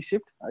to be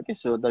received. Okay,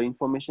 so the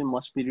information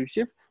must be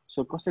received.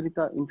 So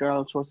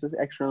internal sources,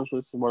 external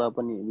sources,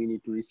 we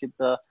need to receive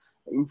the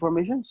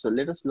information. So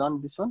let us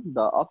learn this one.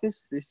 The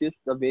office receives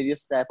the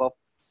various type of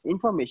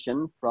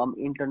information from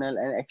internal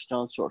and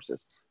external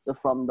sources. So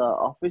from the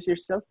office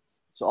itself,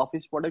 so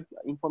office product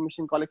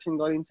information collection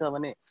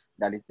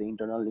that is the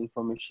internal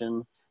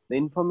information. The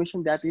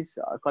information that is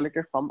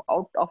collected from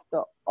out of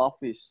the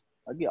office.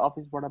 Okay,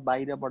 office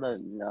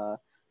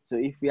so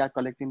if we are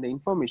collecting the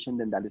information,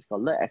 then that is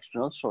called the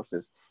external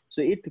sources.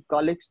 So it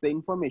collects the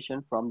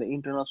information from the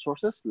internal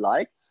sources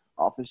like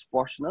office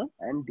personnel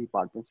and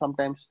department.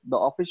 Sometimes the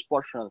office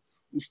personnel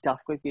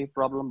staff ko ke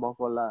problem bhako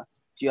hola,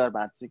 chair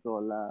bhacheko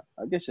hola.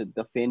 Okay, so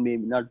the fan may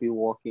not be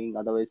working.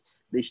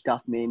 Otherwise, the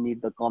staff may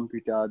need the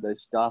computer. The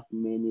staff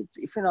may need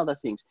different other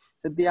things.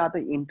 So they are the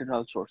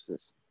internal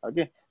sources.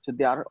 Okay, so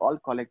they are all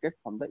collected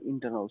from the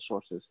internal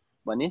sources.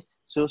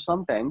 So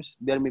sometimes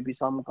there may be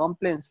some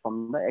complaints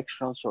from the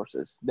external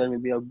sources. There may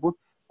be a good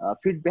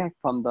feedback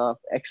from the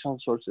external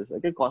sources.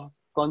 Okay,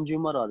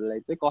 consumer or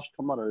let's say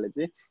customer or let's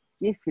say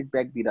के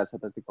feedback दिइरहेछ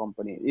त त्यो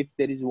company. If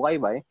there is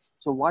YY,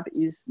 so what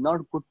is not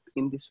good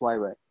in this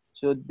YY?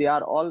 So they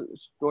are all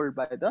told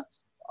by the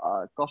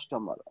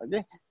customer.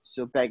 Okay,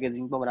 so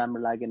packaging पनि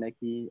राम्रो लागेन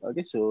कि,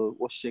 okay, so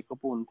ओसेको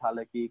पो हुन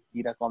थाल्यो कि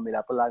किरा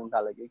कमिरा पो लाग्न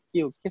थाल्यो कि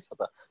के हो के छ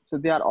त. So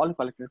they are all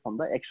collected from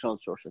the external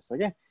sources.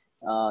 Okay,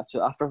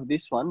 so after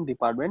this one,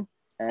 department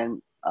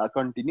and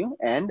continue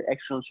and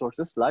external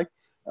sources like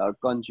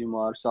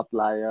consumer,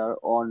 supplier,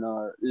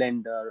 owner,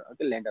 lender.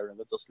 Okay, lender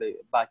जसले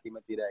बाँकीमा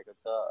दिइरहेको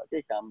छ,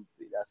 okay, काम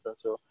दिइरहेछ.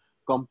 So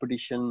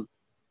competition,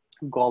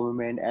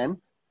 government and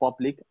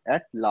public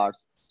at large.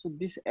 So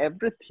this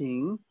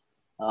everything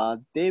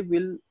they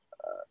will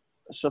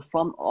so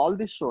from all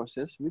these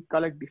sources we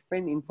collect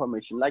different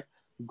information. Like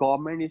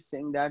government is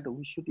saying that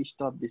we should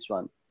stop this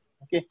one.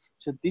 Okay,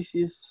 so this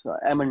is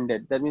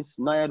amended, that means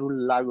naya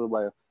rule lagu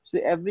bhayo. So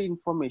every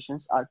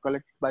informations are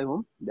collected by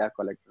whom? They are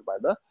collected by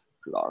the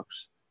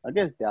clerks.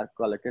 Okay, they are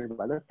collected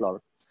by the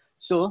clerk.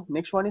 So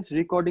next one is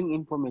recording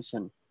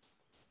information.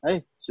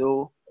 Hey,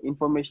 so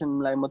information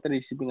like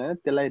receiving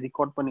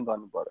record pani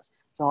garnu paryo.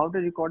 So how to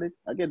record it?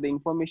 Okay, the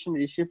information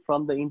received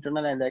from the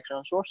internal and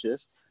external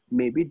sources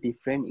may be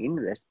different in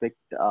respect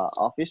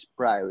of its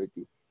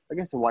priority.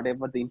 Okay, so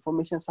whatever the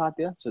information are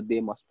there, so they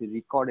must be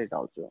recorded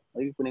also.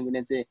 Okay,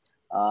 कुनै चाहिँ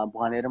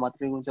भनेर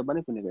मात्रै हुन्छ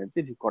भने कुनै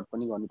चाहिँ record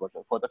पनि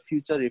गर्नुपर्छ. For the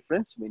future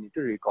reference, we need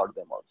to record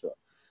them also.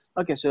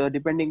 Okay, so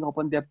depending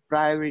upon their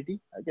priority.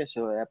 Okay,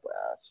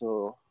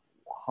 so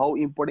how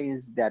important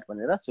is that one?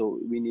 So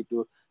we need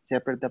to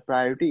separate the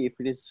priority. If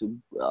it is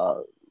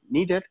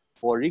needed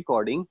for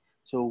recording,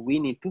 so we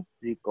need to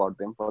record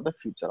them for the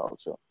future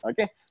also.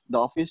 Okay, the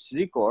office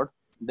record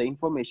the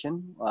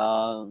information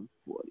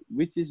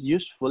which is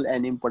useful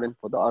and important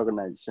for the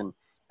organization,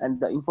 and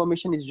the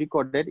information is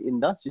recorded in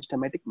the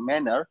systematic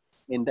manner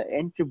in the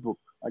entry book.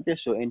 Okay,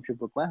 so entry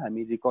book ma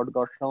hami record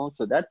garchhau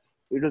so that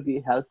it will be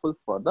helpful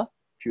for the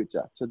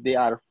future. So they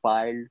are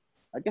filed.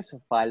 Okay,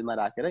 so file ma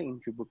rakera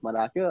entry book ma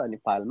राख्यो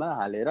अनि file ma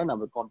halera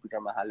नभए computer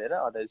ma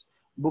halera, otherwise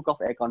book of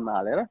account ma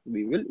halera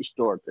we will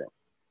store them.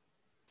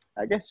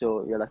 Okay,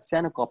 so एउटा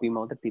सानो कपीमा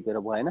मात्रै टिपेर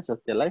भएन, so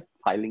त्यसलाई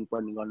filing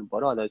पनि गर्नु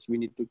पर्यो, otherwise we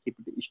need to keep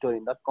it stored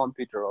in the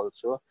computer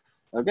also.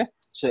 Okay,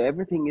 so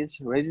everything is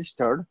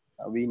registered.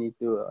 We need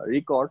to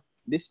record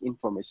this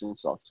information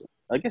also.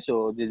 Okay,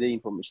 so the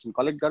information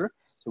collect गरेर,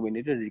 so we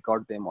need to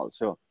record them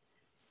also.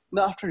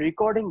 Now after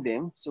recording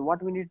them, so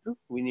what we need to do,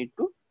 we need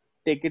to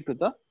take it to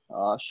the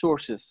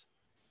sources.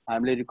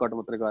 हामीले record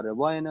मात्रै गरेर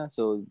भएन,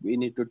 so we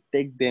need to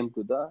take them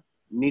to the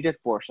needed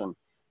portion.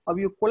 अब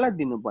यो कसलाई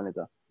दिनुपर्ने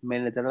त,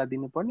 म्यानेजरलाई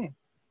दिनुपर्ने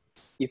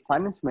कि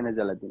फाइनान्स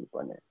म्यानेजरलाई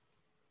दिनुपर्ने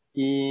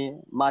कि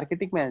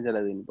मार्केटिङ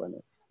म्यानेजरलाई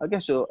दिनुपर्ने? Okay,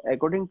 so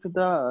according to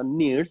the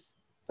needs,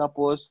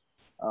 suppose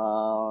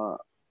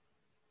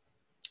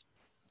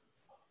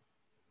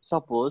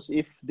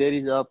if there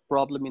is a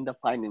problem in the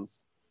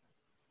finance,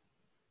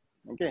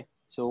 okay,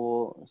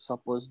 so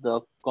suppose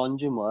the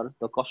consumer,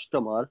 the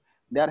customer,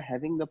 they are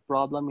having the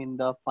problem in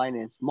the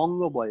finance,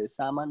 महँगो भयो,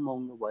 सामान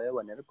महँगो भयो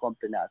भनेर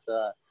complain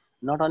आछ.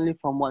 Not only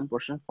from one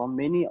person, from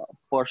many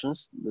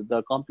persons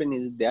the complaint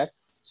is that,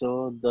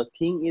 so the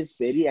thing is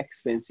very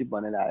expensive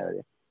भनेर आयो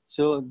अरे.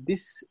 So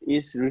this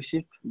is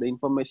received, the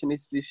information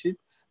is received,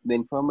 the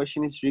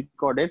information is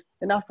recorded,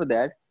 and after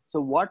that,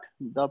 so what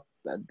that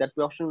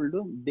person will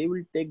do, they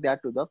will take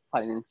that to the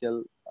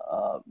financial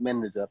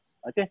manager.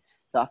 Okay,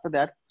 so after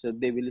that, so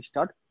they will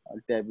start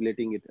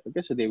tabulating it.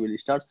 Okay, so they will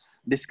start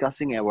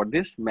discussing about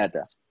this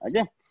matter.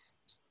 Okay,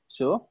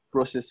 so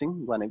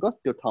processing भनेको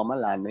त्यो ठाउँमा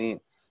लाने.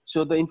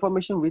 So the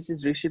information which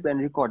is received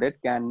and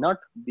recorded cannot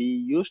be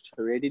used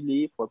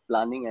readily for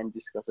planning and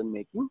discussion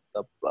making.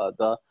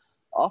 The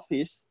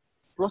office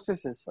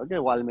processes, okay,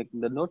 while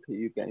making the note,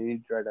 you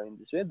need to write down in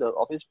this way. The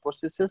office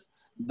processes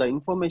the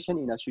information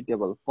in a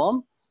suitable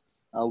form,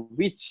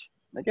 which,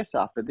 okay,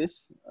 so after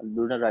this,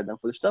 do not write down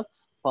full stop,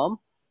 form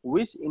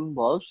which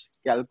involves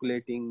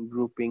calculating,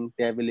 grouping,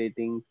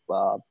 tabulating,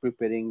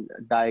 preparing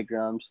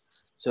diagrams,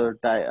 so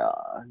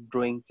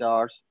drawing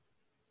charts,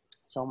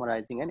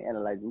 summarizing and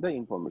analyzing the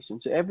information.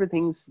 So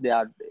everything they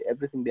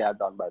are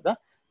done by the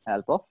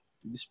help of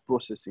this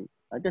processing.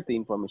 Okay, the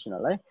information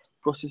alai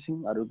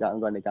processing aru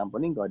गर्ने काम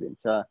पनि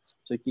गरिन्छ.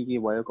 So के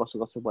भयो,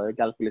 कसो भयो,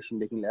 calculation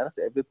देखि लिएर,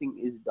 so everything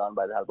is done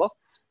by the help of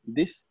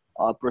this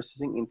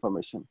processing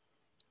information.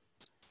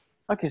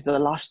 Okay, so the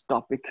last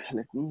topic,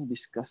 let me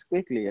discuss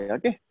quickly.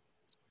 Okay,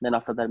 then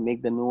after that,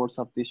 make the notes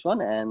of this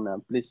one, and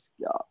please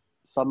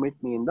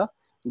submit me in the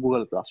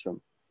Google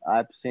Classroom.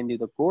 I've sent you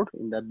the code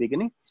in the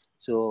beginning,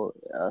 so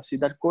see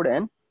that code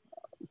and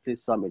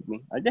please submit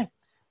me. Okay,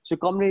 so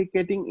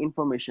communicating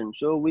information,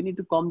 so we need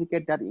to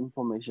communicate that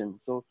information.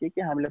 So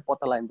हामीले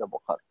पत्ता लगाइन्छ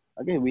भर्खर.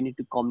 Okay, we need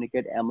to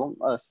communicate among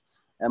us,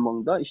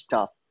 among the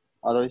staff,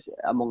 otherwise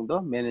among the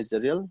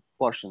managerial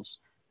persons.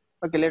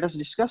 Okay, let us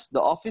discuss. The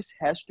office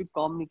has to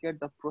communicate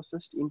the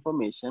processed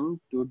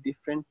information to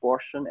different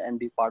portion and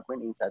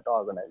department inside the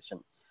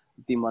organization.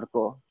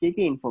 तिमीहरुको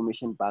के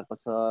information पाएको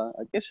छ,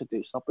 okay, so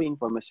त्यो सबै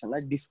information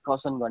लाई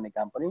discussion गर्ने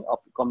काम पनि of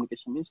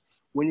communication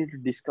means we need to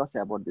discuss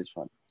about this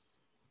one.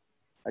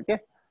 Okay,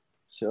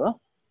 so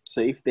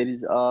if there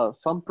is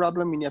some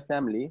problem in your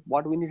family,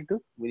 what we need to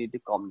do? We need to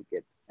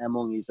communicate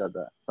among each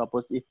other.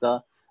 Suppose if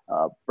the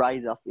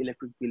price of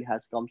electric bill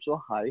has come so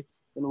high,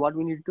 then what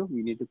we need to do?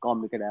 We need to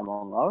communicate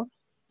among our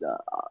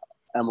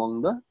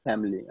among the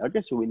family.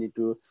 Okay, so we need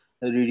to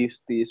reduce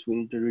this, we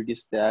need to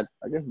reduce that.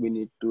 Okay, we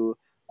need to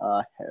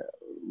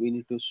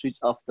switch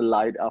off the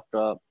light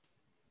after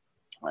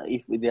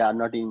if they are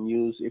not in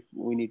use. If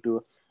we need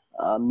to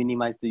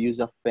minimize the use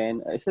of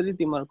fan. यसरी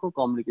तिमीहरुको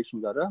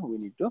communication गरेर we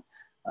need to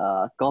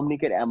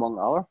communicate among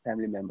our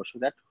family members so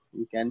that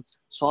we can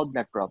solve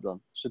that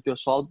problem. So to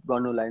solve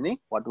गर्नुलाई नै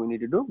what we need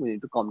to do? We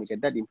need to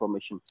communicate that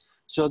information.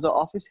 So the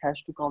office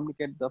has to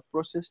communicate the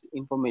processed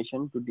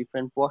information to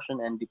different portion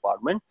and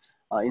department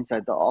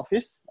inside the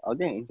office,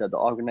 okay, inside the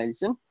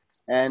organization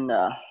and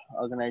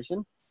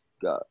organization.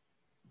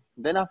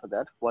 Then after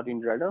that, what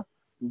in writer?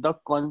 The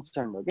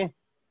concerned, okay,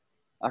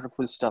 after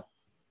full stop.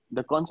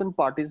 The concerned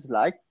parties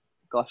like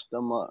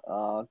customer,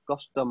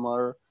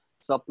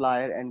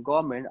 supplier, and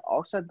government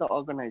outside the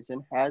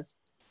organization has,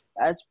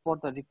 as per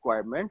the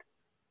requirement,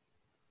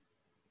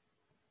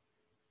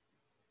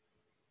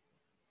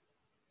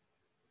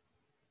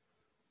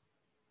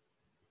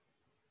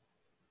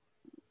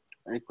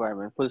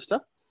 full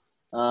stop,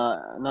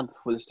 not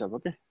full stop,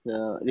 okay,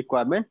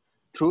 requirement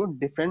through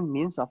different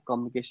means of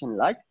communication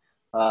like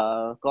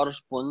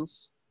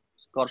correspondence,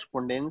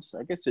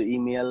 okay, so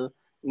email,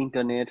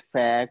 internet,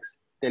 fax,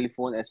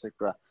 telephone,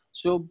 etc.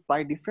 So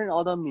by different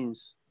other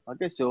means,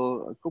 okay,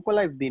 so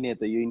life dine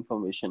the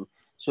information.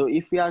 So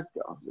if we are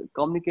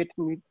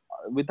communicating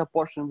with a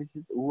person which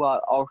is who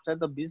are outside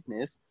the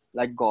business,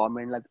 like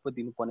government, like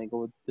okay,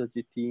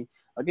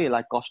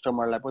 like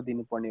customer, like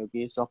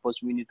okay,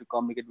 suppose we need to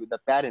communicate with the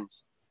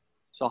parents.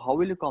 So how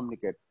will you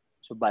communicate?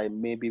 So by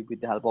maybe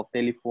with the help of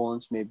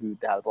telephones, maybe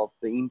with the help of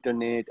the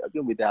internet, okay,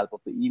 with the help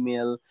of the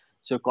email.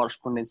 So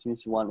correspondence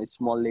means one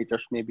small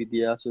letters maybe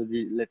there. So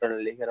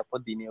letter लेखेर पो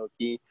दिने हो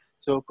कि.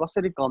 So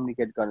कसरी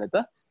communicate गर्ने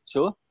त?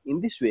 So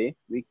in this way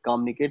we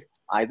communicate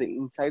either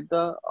inside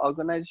the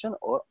organization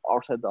or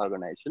outside the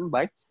organization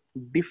by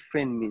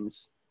different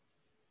means.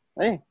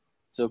 Right?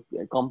 So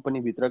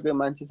company भित्रकै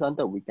मान्छे छ नि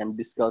त, we can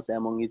discuss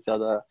among each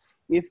other.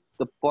 If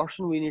the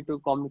person we need to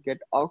communicate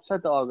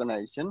outside the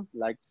organization,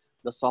 like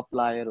the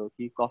supplier हो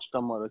कि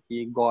customer हो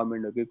कि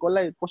government हो कि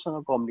कसलाई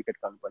कोसँग communicate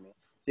गर्नुपर्ने.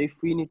 So if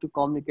we need to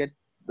communicate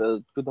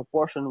to the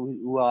person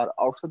who are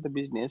outside the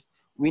business,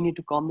 we need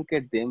to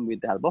communicate them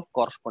with the help of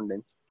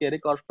correspondence. Okay,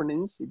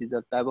 correspondence, it is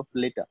a type of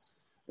letter.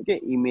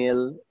 Okay,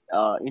 email,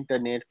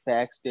 internet,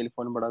 fax,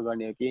 telephone,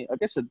 okay.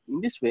 Okay, so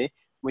in this way,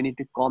 we need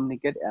to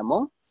communicate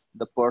among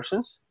the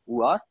persons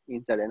who are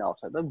inside and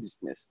outside the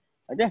business.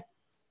 Okay,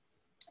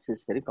 so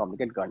it's very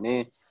complicated.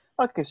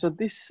 Okay, so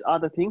these are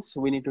the things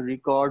we need to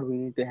record. We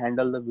need to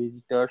handle the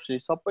visitors. So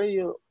suppose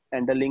you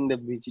handling the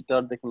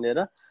visitor,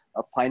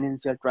 a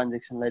financial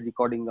transaction like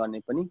recording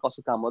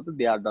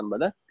they are done by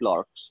the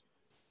clerks.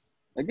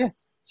 Okay,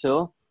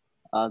 so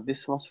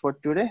this was for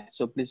today.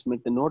 So please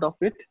make the note of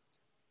it.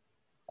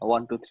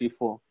 1, 2, 3,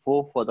 4.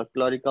 4 for the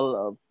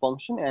clerical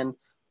function and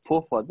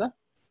 4 for the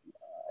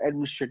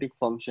administrative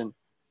function.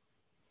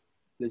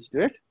 Let's do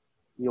it.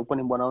 You open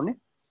in one.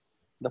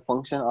 The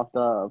function of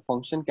the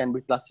function can be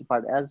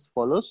classified as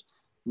follows.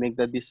 Make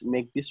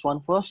this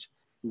one first,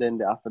 then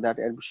after that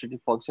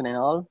administrative function and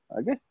all.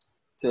 Okay.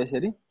 So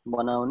यसरी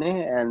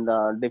बनाउने, and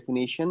the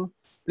definition,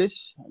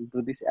 please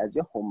do this as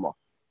your homework.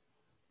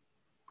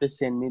 Please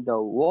send me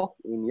the work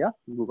in your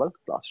Google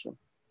Classroom.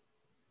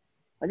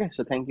 Okay,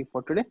 so thank you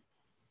for today.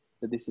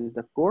 So this is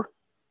the code.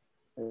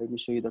 Let me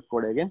show you the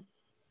code again.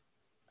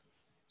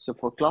 So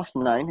for class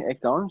 9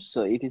 accounts,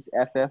 so it is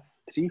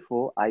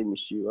FF34 I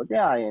miss you. Okay,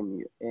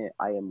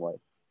 IMY.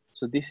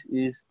 So this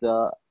is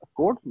the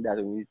code that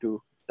we need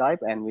to type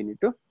and we need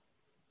to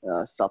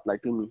supply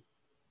to me.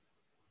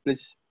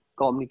 Please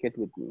communicate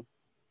with me.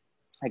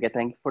 Okay,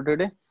 thank you for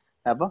today.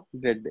 Have a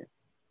great day.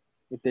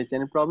 If there's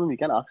any problem, you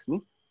can ask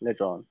me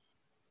later on.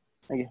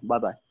 Okay,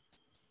 bye-bye.